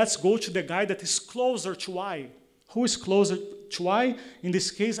is let's go to the guy that is closer to y. Who is closer to y? In this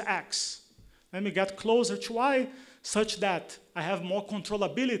case, x. Let me get closer to y such that I have more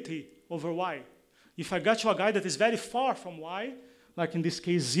controllability over y. If I get to a guy that is very far from y, like in this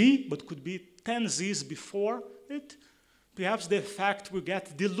case z, but could be 10 z's before it, perhaps the effect will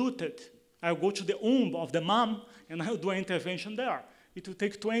get diluted. I'll go to the womb of the mom and I'll do an intervention there. It will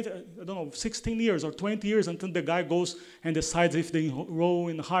take 16 years or 20 years until the guy goes and decides if they enroll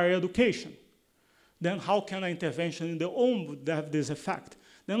in higher education. Then how can an intervention in the womb have this effect?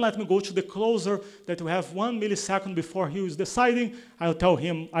 Then let me go to the closer that we have 1 millisecond before he is deciding. I'll tell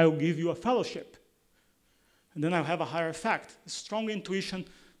him, I'll give you a fellowship. And then I'll have a higher effect. Strong intuition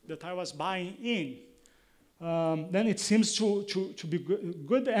that I was buying in. Then it seems to be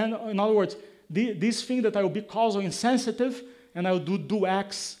good. And in other words, this thing that I will be causal insensitive, and I will do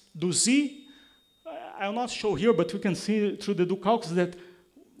X, do Z. I will not show here, but you can see through the do calculus that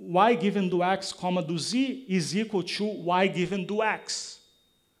Y given do X, comma, do Z is equal to Y given do X.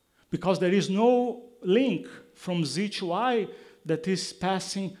 Because there is no link from Z to Y that is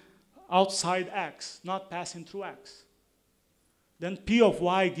passing outside X, not passing through X. Then P of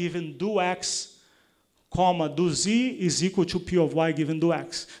Y given do X, comma, do Z is equal to P of Y given do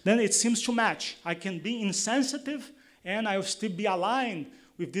X. Then it seems to match. I can be insensitive and I will still be aligned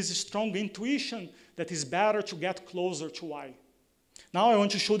with this strong intuition that is better to get closer to Y. Now I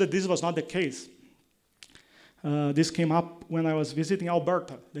want to show that this was not the case. This came up when I was visiting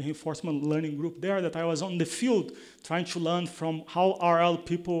Alberta, the reinforcement learning group there, that I was on the field trying to learn from how RL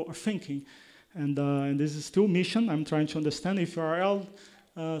people are thinking. And this is still mission. I'm trying to understand. If you're RL,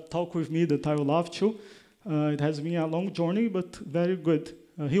 talk with me, that I would love to. It has been a long journey, but very good.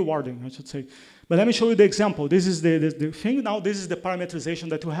 Rewarding, I should say. But let me show you the example. This is the thing. Now this is the parameterization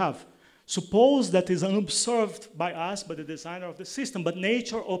that we have. Suppose that is unobserved by us, by the designer of the system, but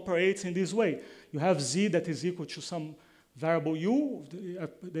nature operates in this way. You have z that is equal to some variable u.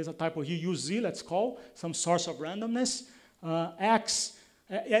 There's a type of u, z, let's call, some source of randomness. X,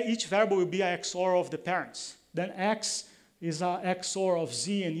 each variable will be an XOR of the parents. Then x is an XOR of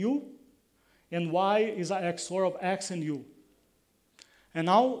z and u, and y is an XOR of x and u. And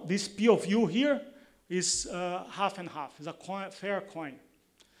now this p of u here is half and half. It's a fair coin.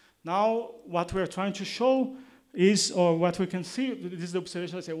 Now, what we're trying to show is, or what we can see, this is the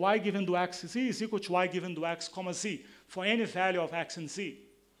observation, let's say y given to x z is equal to y given to x comma z for any value of x and z.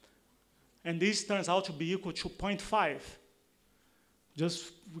 And this turns out to be equal to 0.5.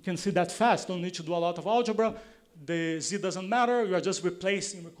 Just, we can see that fast, don't need to do a lot of algebra. The z doesn't matter, you are just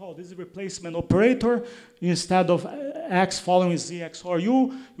replacing, recall, this is a replacement operator. Instead of x following z XOR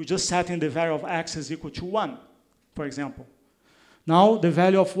u, you just set in the value of x is equal to 1, for example. Now, the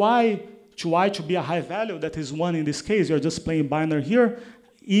value of y to be a high value, that is 1 in this case, you're just playing binary here.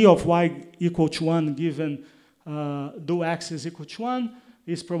 E of y equal to 1 given do x is equal to 1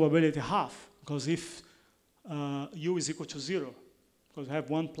 is probability half, because if u is equal to 0, because we have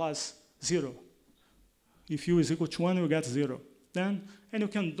 1 plus 0. If u is equal to 1, you get 0. Then, and you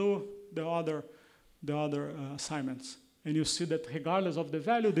can do the other assignments. And you see that regardless of the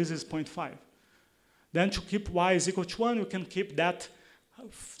value, this is 0.5. Then to keep y is equal to 1, you can keep that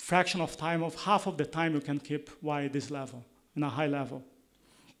fraction of time of half of the time you can keep y at this level, in a high level.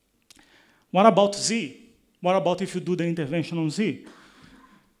 What about z? What about if you do the intervention on z?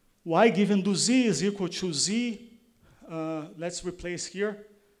 Y given to z is equal to z, let's replace here,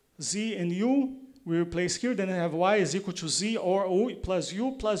 z and u, we replace here, then I have y is equal to z or u plus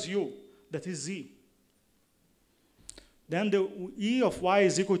u, that is z. Then the e of y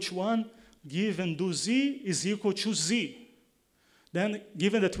is equal to 1, given do z is equal to z. Then,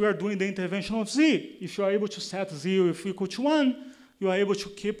 given that we are doing the intervention of z, if you are able to set z equal to 1, you are able to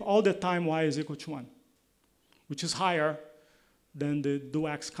keep all the time y is equal to 1, which is higher than the do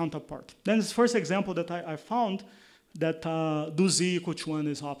x counterpart. Then this first example that I found that do z equal to 1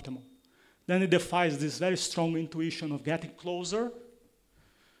 is optimal. Then it defies this very strong intuition of getting closer,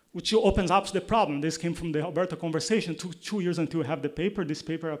 which opens up the problem. This came from the Alberta conversation. Took 2 years until we have the paper. This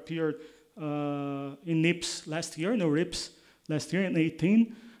paper appeared in NIPS last year, no RIPS last year in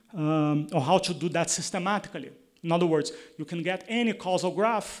 18, on how to do that systematically. In other words, you can get any causal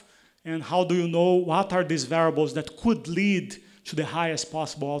graph, and how do you know what are these variables that could lead to the highest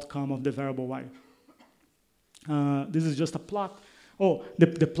possible outcome of the variable y? This is just a plot. Oh,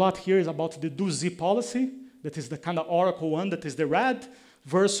 the plot here is about the do-z policy. That is the kind of oracle one, that is the red,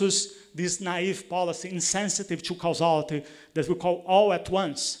 versus this naive policy, insensitive to causality, that we call all at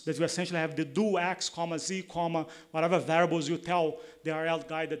once, that you essentially have the do x, comma, z, comma, whatever variables you tell the RL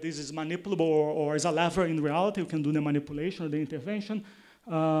guy that this is manipulable or is a lever in reality, you can do the manipulation or the intervention.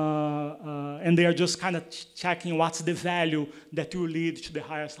 And they are just kind of checking what's the value that will lead to the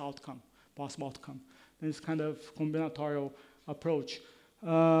highest outcome, possible outcome. And it's kind of combinatorial approach.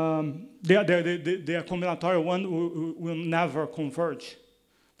 The combinatorial one will never converge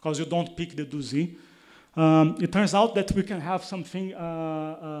because you don't pick the do-z. It turns out that we can have something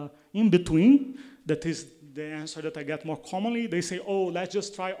in between. That is the answer that I get more commonly. They say, oh, let's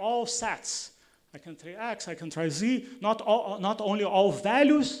just try all sets. I can try x, I can try z, not only all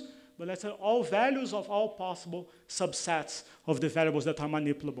values, but let's say all values of all possible subsets of the variables that are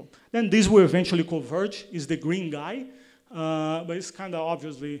manipulable. Then these will eventually converge, is the green guy, but it's kind of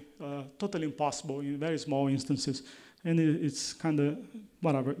obviously totally impossible in very small instances. And it's kind of,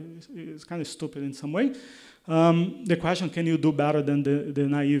 whatever, it's kind of stupid in some way. The question, can you do better than the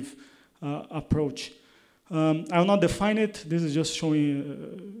naive approach? I will not define it. This is just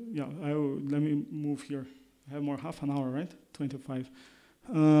showing, let me move here. I have more, half an hour, right? 25.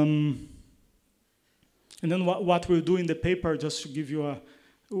 And then what we'll do in the paper, just to give you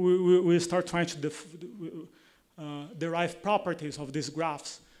we'll start trying to derive properties of these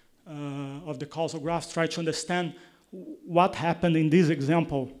graphs, of the causal graphs, try to understand what happened in this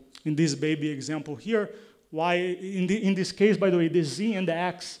example, in this baby example here, why, in this case, by the way, the z and the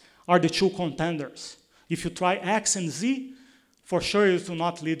x are the two contenders. If you try x and z, for sure it will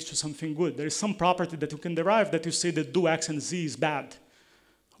not lead to something good. There is some property that you can derive that you say that do x and z is bad,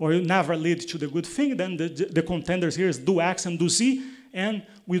 or it never lead to the good thing. Then the contenders here is do x and do z, and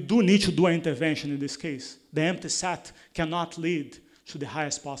we do need to do an intervention in this case. The empty set cannot lead to the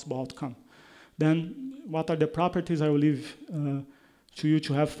highest possible outcome. Then what are the properties? I will leave to you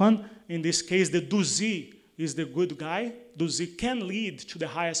to have fun. In this case, the do z is the good guy. Do z can lead to the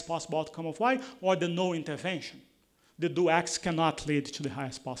highest possible outcome of y, or the no intervention. The do x cannot lead to the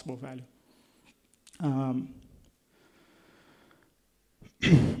highest possible value.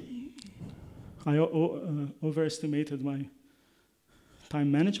 I overestimated my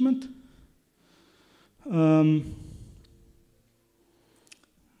time management.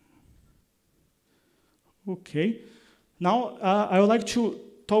 Okay. Now, I would like to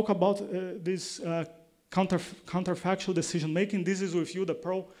talk about this counterfactual decision making. This is with you, the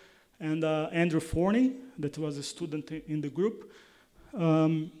pro, and Andrew Forney, that was a student in the group.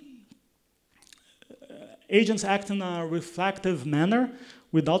 Agents act in a reflective manner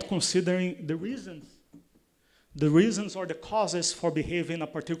without considering the reasons or the causes for behaving in a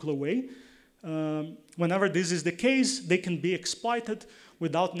particular way. Whenever this is the case, they can be exploited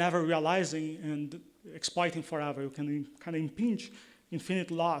without never realizing and exploiting forever. You can kind of impinge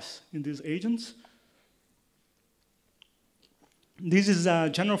infinite loss in these agents. This is a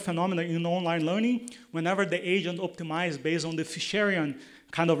general phenomenon in online learning. Whenever the agent optimizes based on the Fisherian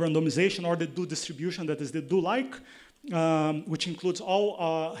kind of randomization or the do distribution, that is the do-like, which includes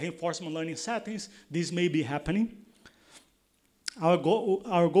all reinforcement learning settings, this may be happening. Our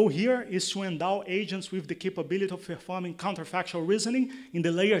goal here is to endow agents with the capability of performing counterfactual reasoning in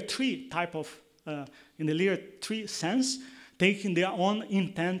the layer 3 type of, in the layer 3 sense, taking their own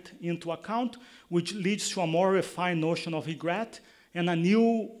intent into account, which leads to a more refined notion of regret and a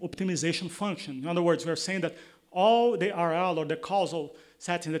new optimization function. In other words, we're saying that all the RL or the causal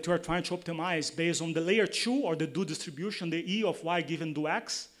setting that we're trying to optimize based on the layer 2 or the do distribution, the E of y given do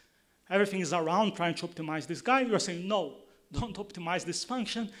x, everything is around trying to optimize this guy. You're saying, no, don't optimize this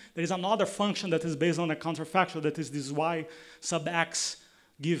function. There is another function that is based on a counterfactual that is this y sub x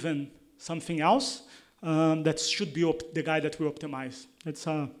given something else that should be the guy that we optimize. That's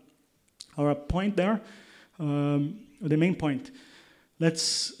our point there, the main point. Let's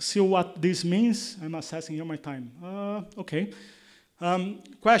see what this means. I'm assessing here my time. Okay.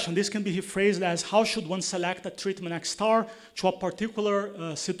 Question, this can be rephrased as how should one select a treatment X star to a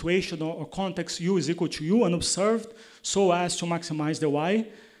particular situation or context U is equal to U unobserved so as to maximize the Y.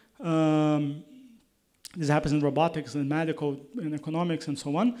 This happens in robotics and medical and economics and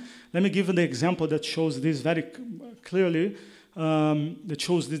so on. Let me give you the example that shows this very clearly, that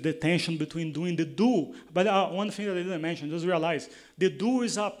shows the tension between doing the do. But one thing that I didn't mention, just realize, the do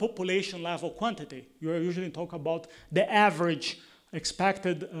is a population level quantity. You usually talk about the average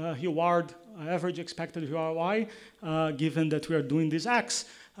expected reward, average expected ROI, given that we are doing this X.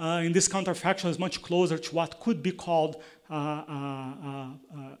 In this counterfactual is much closer to what could be called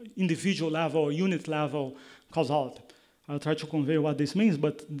individual level or unit level causality. I'll try to convey what this means,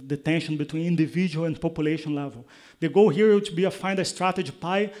 but the tension between individual and population level. The goal here would be to find a strategy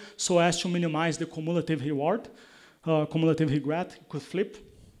pi so as to minimize the cumulative reward, cumulative regret, could flip.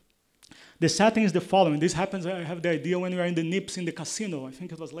 The setting is the following. This happens, I have the idea when we are in the nips in the casino. I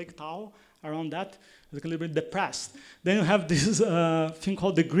think it was Lake Tahoe, around that. It's a little bit depressed. Then you have this thing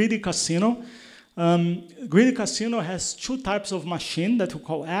called the greedy casino. Greedy casino has two types of machine that we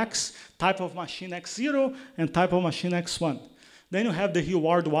call X, type of machine X0 and type of machine X1. Then you have the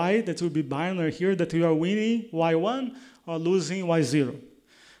reward Y that will be binary here, that you are winning Y1 or losing Y0.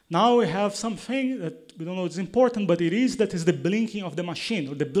 Now we have something that we don't know it's important, but it is, that is the blinking of the machine,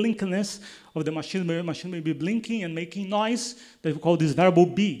 or the blinkiness of the machine. The machine may be blinking and making noise that we call this variable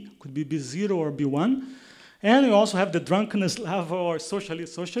B. Could be B0 or B1. And you also have the drunkenness level, or socially,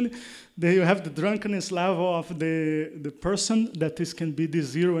 you have the drunkenness level of the person, that this can be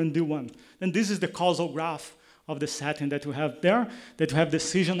D0 and D1. And this is the causal graph of the setting that you have there, that you have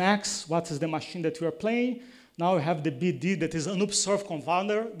decision X, what is the machine that you are playing. Now we have the BD, that is unobserved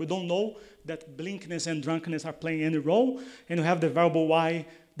confounder. We don't know that blinkiness and drunkenness are playing any role. And we have the variable Y,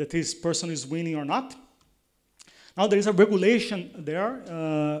 that this person is winning or not. Now there is a regulation there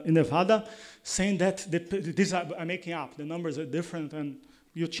in Nevada saying that, these I'm making up, the numbers are different, and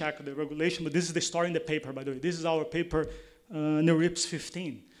you check the regulation, but this is the story in the paper, by the way. This is our paper, NeurIPS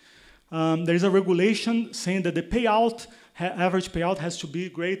 15. There is a regulation saying that the payout, average payout has to be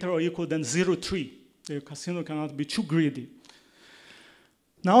greater or equal than 0.3. The casino cannot be too greedy.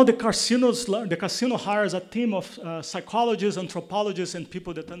 Now the casino hires a team of psychologists, anthropologists, and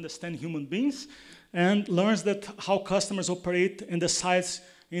people that understand human beings, and learns that how customers operate in the sites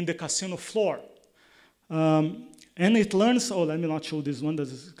in the casino floor. And it learns, oh, let me not show this one, that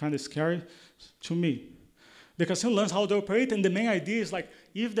is kind of scary to me. The casino learns how they operate, and the main idea is like,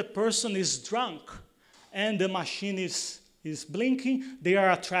 if the person is drunk and the machine is blinking, they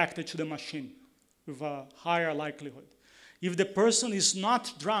are attracted to the machine with a higher likelihood. If the person is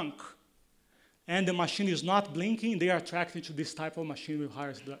not drunk and the machine is not blinking, they are attracted to this type of machine with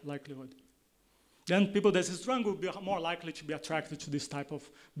higher likelihood. Then people that is drunk will be more likely to be attracted to this type of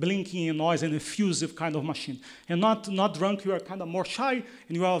blinking and noise and effusive kind of machine. And not drunk, you are kind of more shy,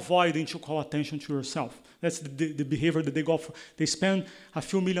 and you are avoiding to call attention to yourself. That's the behavior that they go for. They spend a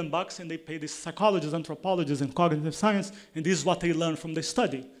few $1 million and they pay these psychologists, anthropologists, and cognitive science, and this is what they learn from the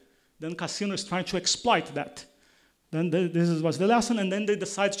study. Then casino is trying to exploit that. Then this was the lesson, and then they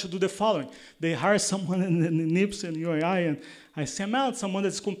decide to do the following. They hire someone in NIPS and UAI and ICML, someone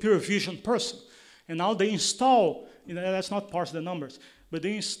that's a computer vision person. And now they install, that's not part of the numbers, but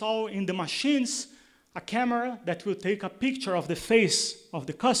they install in the machines a camera that will take a picture of the face of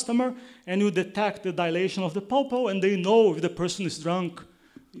the customer and will detect the dilation of the pupil, and they know if the person is drunk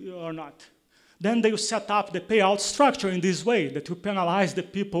or not. Then they will set up the payout structure in this way that will penalize the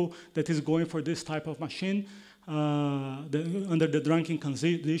people that is going for this type of machine under the drunken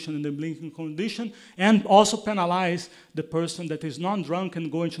condition and the blinking condition, and also penalize the person that is non-drunk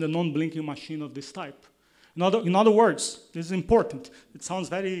and going to the non-blinking machine of this type. In other words, this is important. It sounds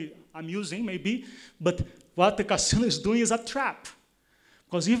very amusing, maybe, but what the casino is doing is a trap.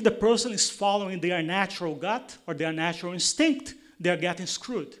 Because if the person is following their natural gut or their natural instinct, they are getting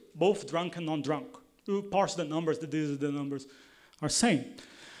screwed, both drunk and non-drunk. You parse the numbers, that these are the numbers are saying.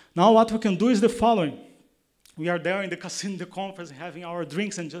 Now what we can do is the following. We are there in the casino, the conference, having our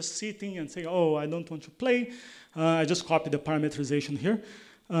drinks and just sitting and saying, oh, I don't want to play. I just copied the parameterization here.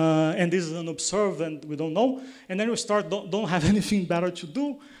 And this is unobserved and we don't know. And then we start, don't have anything better to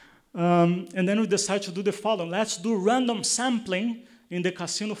do. And then we decide to do the following. Let's do random sampling in the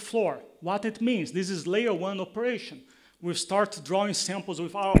casino floor. What it means, this is layer 1 operation. We start drawing samples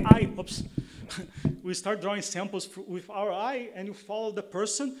with our eye, we start drawing samples with our eye, and you follow the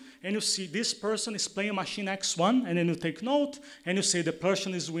person, and you see this person is playing machine X1, and then you take note, and you say the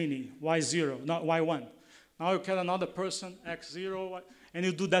person is winning, Y0, not Y1. Now you get another person, X0, and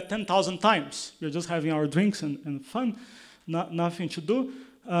you do that 10,000 times. You're just having our drinks and fun, nothing to do.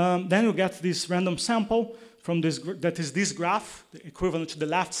 Then you get this random sample from this, that is this graph, equivalent to the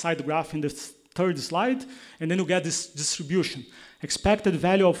left side graph in the third slide, and then you get this distribution. Expected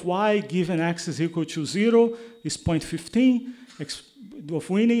value of y given x is equal to 0 is 0.15, of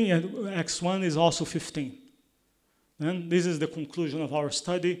winning, and x1 is also 15. And this is the conclusion of our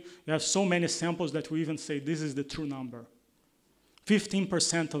study. We have so many samples that we even say this is the true number.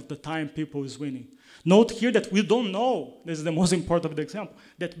 15% of the time people is winning. Note here that we don't know, this is the most important of the example,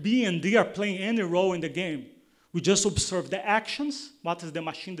 that B and D are playing any role in the game. We just observe the actions, what is the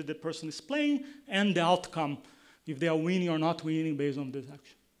machine that the person is playing, and the outcome, if they are winning or not winning based on this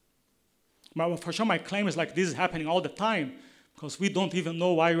action. But for sure, my claim is like this is happening all the time, because we don't even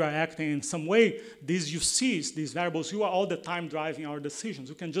know why we are acting in some way. These UCs, these variables, you are all the time driving our decisions.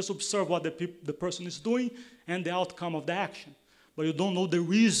 You can just observe what the person is doing and the outcome of the action. But you don't know the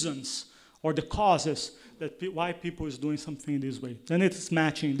reasons or the causes that why people is doing something this way. Then it's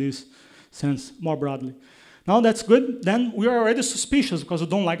matching this sense more broadly. Now that's good. Then we are already suspicious because we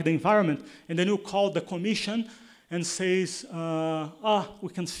don't like the environment. And then you call the commission and says, we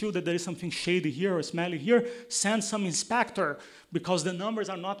can feel that there is something shady here or smelly here. Send some inspector because the numbers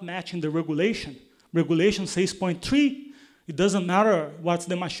are not matching the regulation. Regulation says 0.3. It doesn't matter what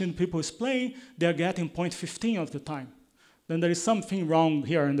the machine people is playing. They are getting 0.15 of the time. Then there is something wrong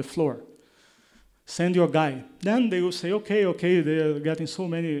here on the floor. Send your guy. Then they will say, okay, they are getting so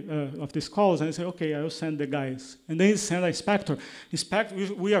many of these calls, and they say, okay, I will send the guys. And then send an inspector.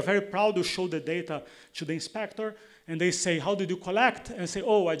 We are very proud to show the data to the inspector, and they say, how did you collect? And say,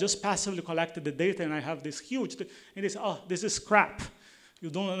 oh, I just passively collected the data, and I have this huge, and they say, oh, this is crap. You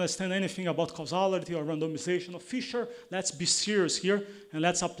don't understand anything about causality or randomization of Fisher. Let's be serious here, and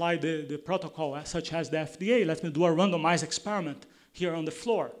let's apply the protocol, such as the FDA. Let me do a randomized experiment here on the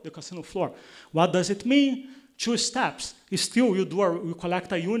floor, the casino floor. What does it mean? 2 steps. Still, you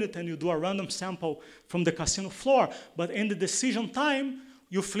collect a unit and you do a random sample from the casino floor, but in the decision time,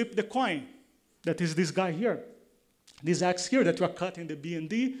 you flip the coin. That is this guy here. This X here that you are cutting the B and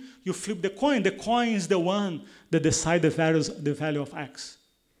D, you flip the coin. The coin is the one that decides the value of X.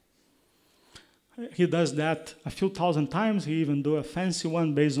 He does that a few thousand times. He even do a fancy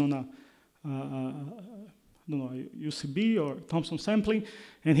one based on I don't know, UCB or Thompson sampling,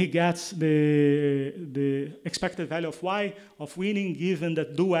 and he gets the expected value of y of winning given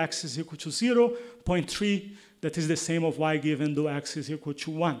that do x is equal to 0, 0.3, that is the same of y given do x is equal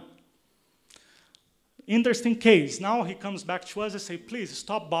to 1. Interesting case. Now he comes back to us and say, please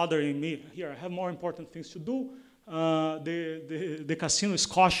stop bothering me. Here, I have more important things to do. The casino is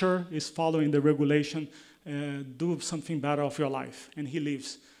kosher, is following the regulation. Do something better of your life. And he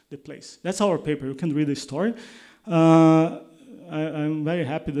leaves the place. That's our paper. You can read the story. I'm very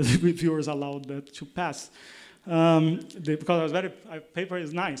happy that the reviewers allowed that to pass. Because I was paper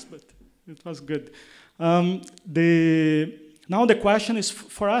is nice, but it was good. Now the question is,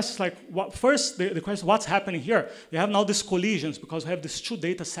 for us, like, first, the question, what's happening here? We have now these collisions because we have these 2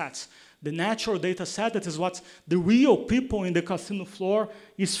 data sets. The natural data set, that is what the real people in the casino floor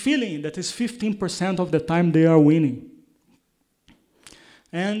is feeling, that is 15% of the time they are winning.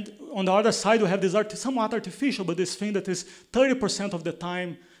 And on the other side, we have this somewhat artificial, but this thing that is 30% of the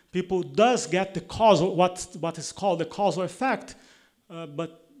time people does get the causal, what is called the causal effect,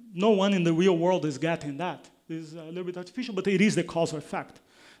 but no one in the real world is getting that. This is a little bit artificial, but it is the causal effect.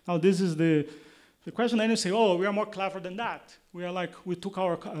 Now this is the question, then you say, oh, we are more clever than that. We are like, we took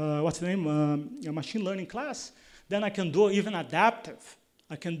our, what's the name, a machine learning class, then I can do even adaptive.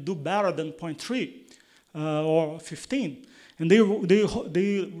 I can do better than 0.3 or 15. And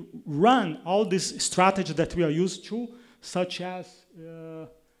they run all these strategies that we are used to, such as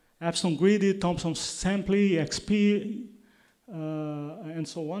Epsilon greedy, Thompson sampling, XP, and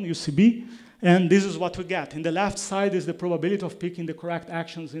so on, UCB. And this is what we get. In the left side is the probability of picking the correct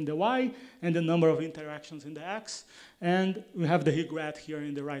actions in the Y and the number of interactions in the X. And we have the regret here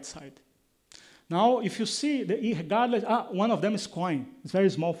in the right side. Now, if you see, regardless, one of them is coin. It's very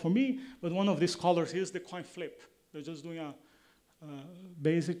small for me, but one of these colors is the coin flip. They're just doing a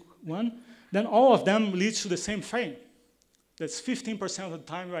basic one. Then all of them leads to the same thing. That's 15% of the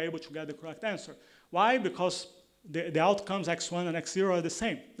time we are able to get the correct answer. Why? Because the outcomes X1 and X0 are the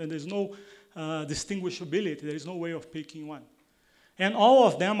same. Then there's no distinguishability. There is no way of picking one. And all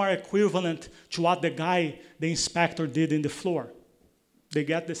of them are equivalent to what the inspector did in the floor. They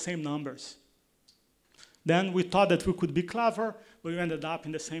get the same numbers. Then we thought that we could be clever, but we ended up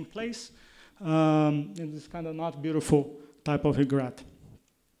in the same place. And this kind of not beautiful type of regret.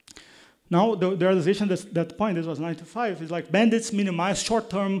 Now, the realization that point, this was 95, is like bandits minimize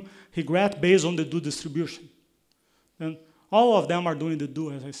short-term regret based on the do distribution. And all of them are doing the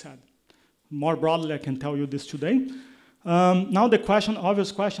do, as I said. More broadly, I can tell you this today. Now the question,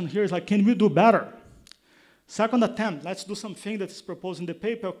 obvious question here is like, can we do better? Second attempt, let's do something that is proposed in the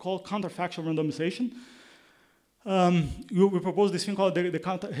paper called counterfactual randomization. We propose this thing called the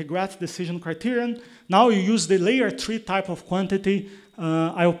regret decision criterion. Now you use the layer 3 type of quantity.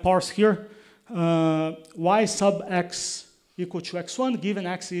 I'll parse here. Y sub x equal to x1 given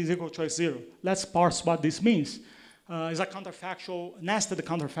x is equal to x0. Let's parse what this means. It's a counterfactual, nested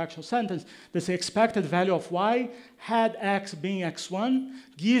counterfactual sentence. That's the expected value of y had x being x1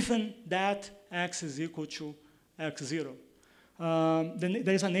 given that x is equal to x0. Then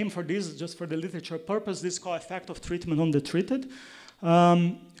there is a name for this, just for the literature purpose. This is called effect of treatment on the treated.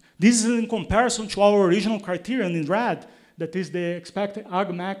 This is in comparison to our original criterion in red, that is the expected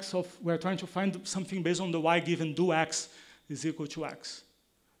argmax of, we're trying to find something based on the y given do x is equal to x.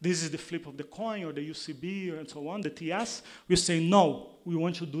 This is the flip of the coin or the UCB and so on, the TS. We say, no, we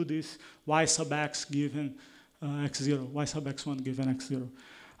want to do this y sub x given x0, y sub x1 given x0.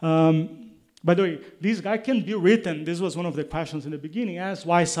 By the way, this guy can be written, this was one of the questions in the beginning, as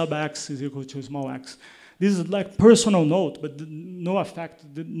y sub x is equal to small x. This is like personal note, but no effect,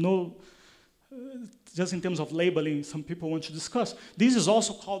 no, just in terms of labeling, some people want to discuss. This is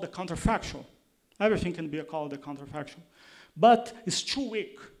also called the counterfactual. Everything can be called the counterfactual. But it's too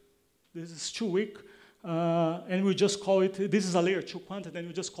weak. This is too weak, and we just call it, this is a layer 2 quantity, and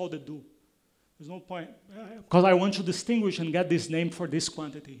we just call it do. There's no point, because I want to distinguish and get this name for this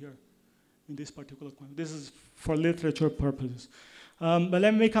quantity here, in this particular quantity. This is for literature purposes. But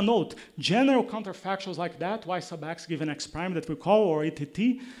let me make a note. General counterfactuals like that, y sub x given x prime that we call, or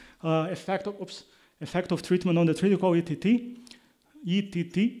ETT, effect of treatment on the treated, we call ETT.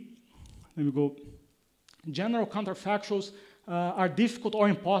 Let me go. General counterfactuals are difficult or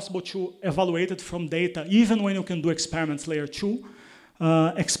impossible to evaluate it from data, even when you can do experiments layer 2,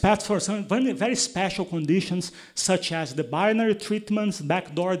 except for some very special conditions, such as the binary treatments,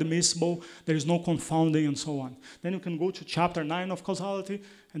 backdoor admissible, there is no confounding, and so on. Then you can go to chapter 9 of causality,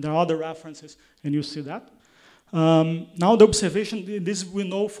 and there are other references, and you see that. Now the observation, this we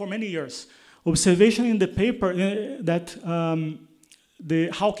know for many years. Observation in the paper that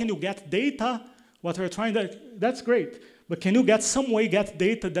how can you get data? What we're trying to, that's great. But can you get some way get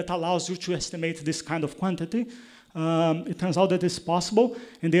data that allows you to estimate this kind of quantity? It turns out that it's possible.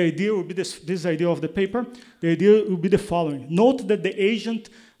 And the idea will be this idea of the paper. The idea will be the following. Note that the agent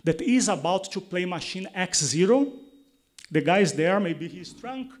that is about to play machine X0, the guy is there, maybe he's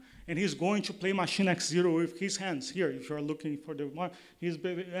drunk, and he's going to play machine X0 with his hands. Here, if you're looking for the one, he's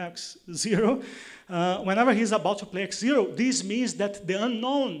X0. Whenever he's about to play X0, this means that the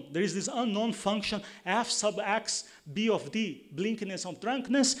unknown, there is this unknown function f sub x b of d, blinkiness of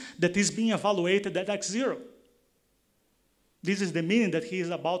drunkenness, that is being evaluated at X0. This is the meaning that he is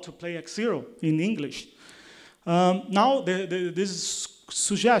about to play X0 in English. Now, this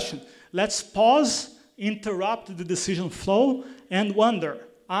suggestion. Let's pause, interrupt the decision flow, and wonder.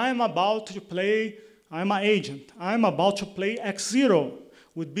 I'm about to play, I'm an agent. I'm about to play X0.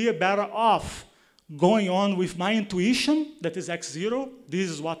 Would be better off going on with my intuition, that is X0. This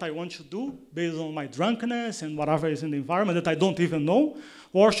is what I want to do based on my drunkenness and whatever is in the environment that I don't even know.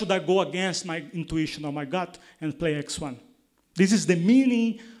 Or should I go against my intuition or my gut and play X1? This is the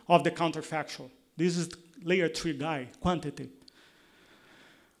meaning of the counterfactual. This is layer 3 guy, quantity.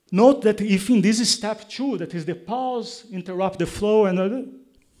 Note that if in this step 2, that is the pause, interrupt the flow, and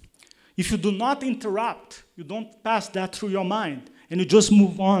if you do not interrupt, you don't pass that through your mind, and you just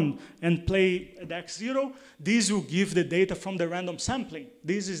move on and play at X0, this will give the data from the random sampling.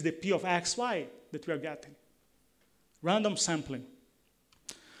 This is the P of XY that we are getting. Random sampling.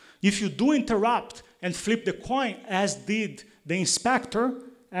 If you do interrupt and flip the coin, as did the inspector,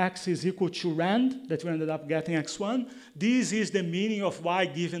 x is equal to rand, that we ended up getting x1, this is the meaning of y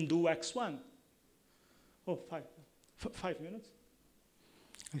given do x1. Oh, 5 minutes?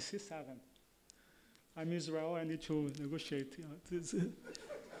 I see 7. I'm Israel, I need to negotiate.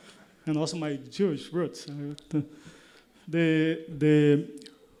 And also my Jewish roots.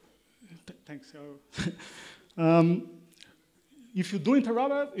 Thanks. If you do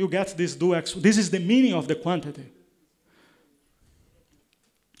interrupt, you get this do x. This is the meaning of the quantity.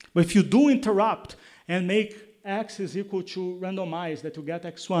 But if you do interrupt and make x is equal to randomize, that you get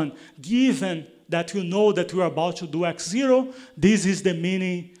x1, given that you know that you are about to do x0, this is the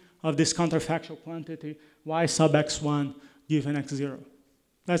meaning of this counterfactual quantity y sub x1 given x0.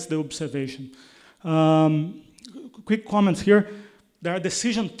 That's the observation. Quick comments here. There are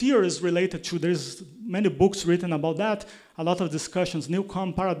decision theories related to, there's many books written about that, a lot of discussions,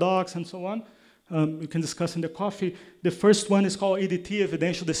 Newcomb paradox and so on. You can discuss in the coffee. The first one is called EDT,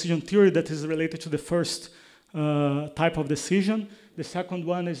 evidential decision theory, that is related to the first type of decision. The second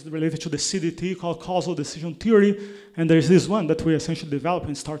one is related to the CDT, called causal decision theory. And there's this one that we essentially developed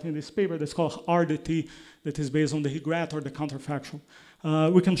and starting this paper that's called RDT, that is based on the regret or the counterfactual.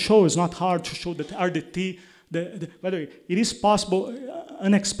 We can show, it's not hard to show that RDT, by the way, it is possible,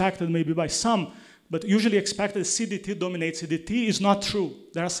 unexpected maybe by some, but usually expected CDT dominates EDT is not true.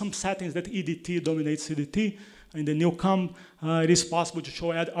 There are some settings that EDT dominates CDT. In the Newcomb, it is possible to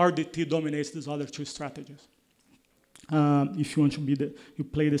show that RDT dominates these other two strategies. If you want to be you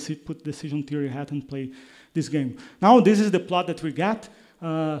play put decision theory hat and play this game. Now this is the plot that we get.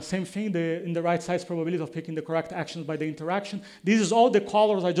 Same thing, in the right size probability of picking the correct actions by the interaction. This is all the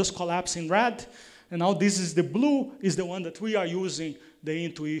colors I just collapse in red. And now this is the blue, is the one that we are using the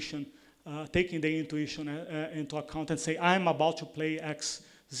intuition, taking the intuition into account and say, I'm about to play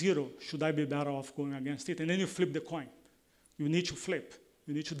x0. Should I be better off going against it? And then you flip the coin. You need to flip.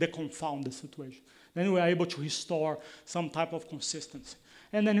 You need to deconfound the situation. Then we are able to restore some type of consistency.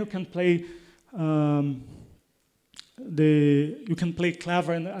 And then you can play you can play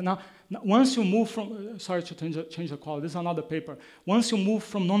clever. And now, once you move from, sorry to change the call, this is another paper. Once you move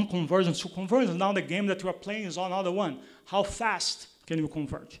from non-convergence to convergence, now the game that you are playing is another one. How fast can you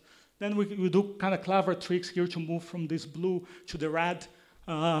converge? Then we do kind of clever tricks here to move from this blue to the red.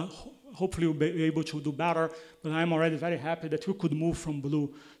 Hopefully we'll be able to do better, but I'm already very happy that we could move from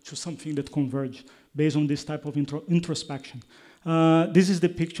blue to something that converge based on this type of introspection. This is the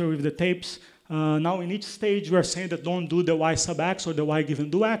picture with the tapes. Now in each stage, we are saying that don't do the y sub x or the y given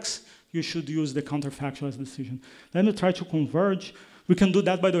do x. You should use the counterfactual as decision. Let me try to converge. We can do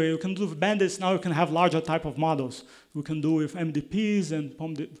that, by the way. We can do with bandits. Now we can have larger type of models. We can do with MDPs and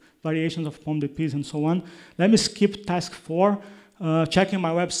variations of POMDPs and so on. Let me skip task 4. Checking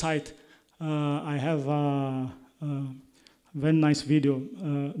my website, I have a very nice video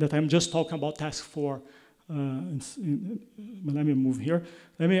that I'm just talking about task 4. Let me move here.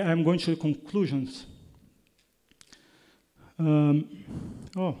 I'm going to the conclusions.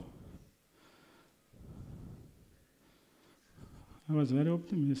 I was very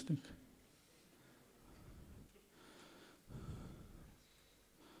optimistic.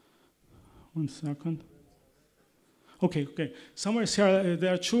 One second. Okay. Summary here,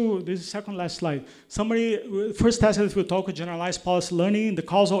 there are two, this is the second last slide. Summary, first task that we'll talk about generalized policy learning. The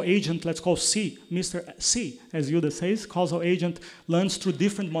causal agent, let's call C, Mr. C, as Yuda says. Causal agent learns through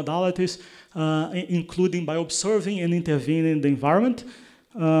different modalities, including by observing and intervening in the environment.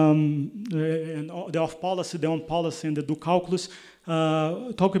 And the off-policy, the on-policy, and the do calculus.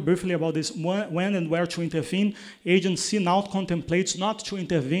 Talk briefly about this, when and where to intervene. Agent C now contemplates not to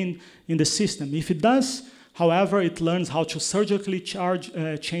intervene in the system. If it does, however, it learns how to surgically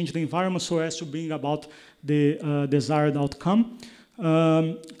change the environment so as to bring about the desired outcome.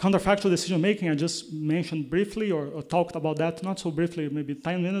 Counterfactual decision-making, I just mentioned briefly or talked about that, not so briefly, maybe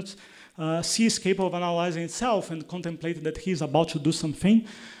 10 minutes. C is capable of analyzing itself and contemplating that he is about to do something,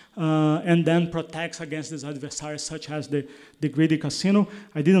 and then protects against his adversaries, such as the greedy casino.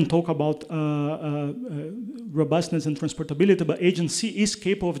 I didn't talk about robustness and transportability, but agent C is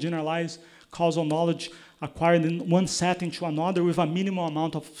capable of generalized causal knowledge acquired in one setting to another with a minimal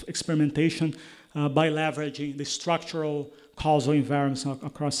amount of experimentation by leveraging the structural causal invariants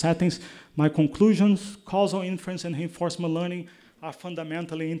across settings. My conclusions, causal inference and reinforcement learning are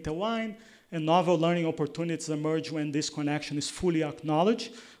fundamentally intertwined, and novel learning opportunities emerge when this connection is fully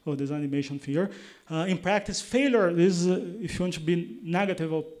acknowledged. Oh, there's animation here. In practice, failure is, if you want to be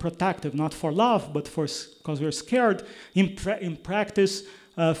negative or protective, not for love, but because we're scared. In practice,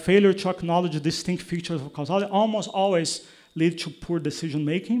 failure to acknowledge distinct features of causality almost always lead to poor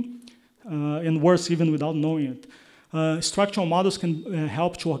decision-making, and worse even without knowing it. Structural models can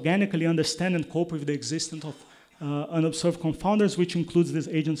help to organically understand and cope with the existence of unobserved confounders, which includes these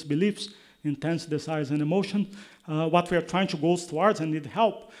agents' beliefs, intents, desires, and emotion. What we are trying to go towards and need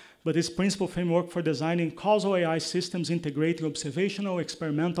help, but this principal framework for designing causal AI systems integrating observational,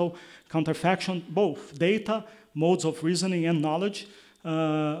 experimental, counterfaction, both data, modes of reasoning, and knowledge.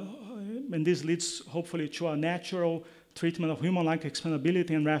 And this leads, hopefully, to a natural treatment of human-like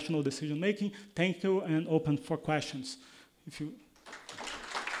explainability and rational decision-making. Thank you, and open for questions. If you...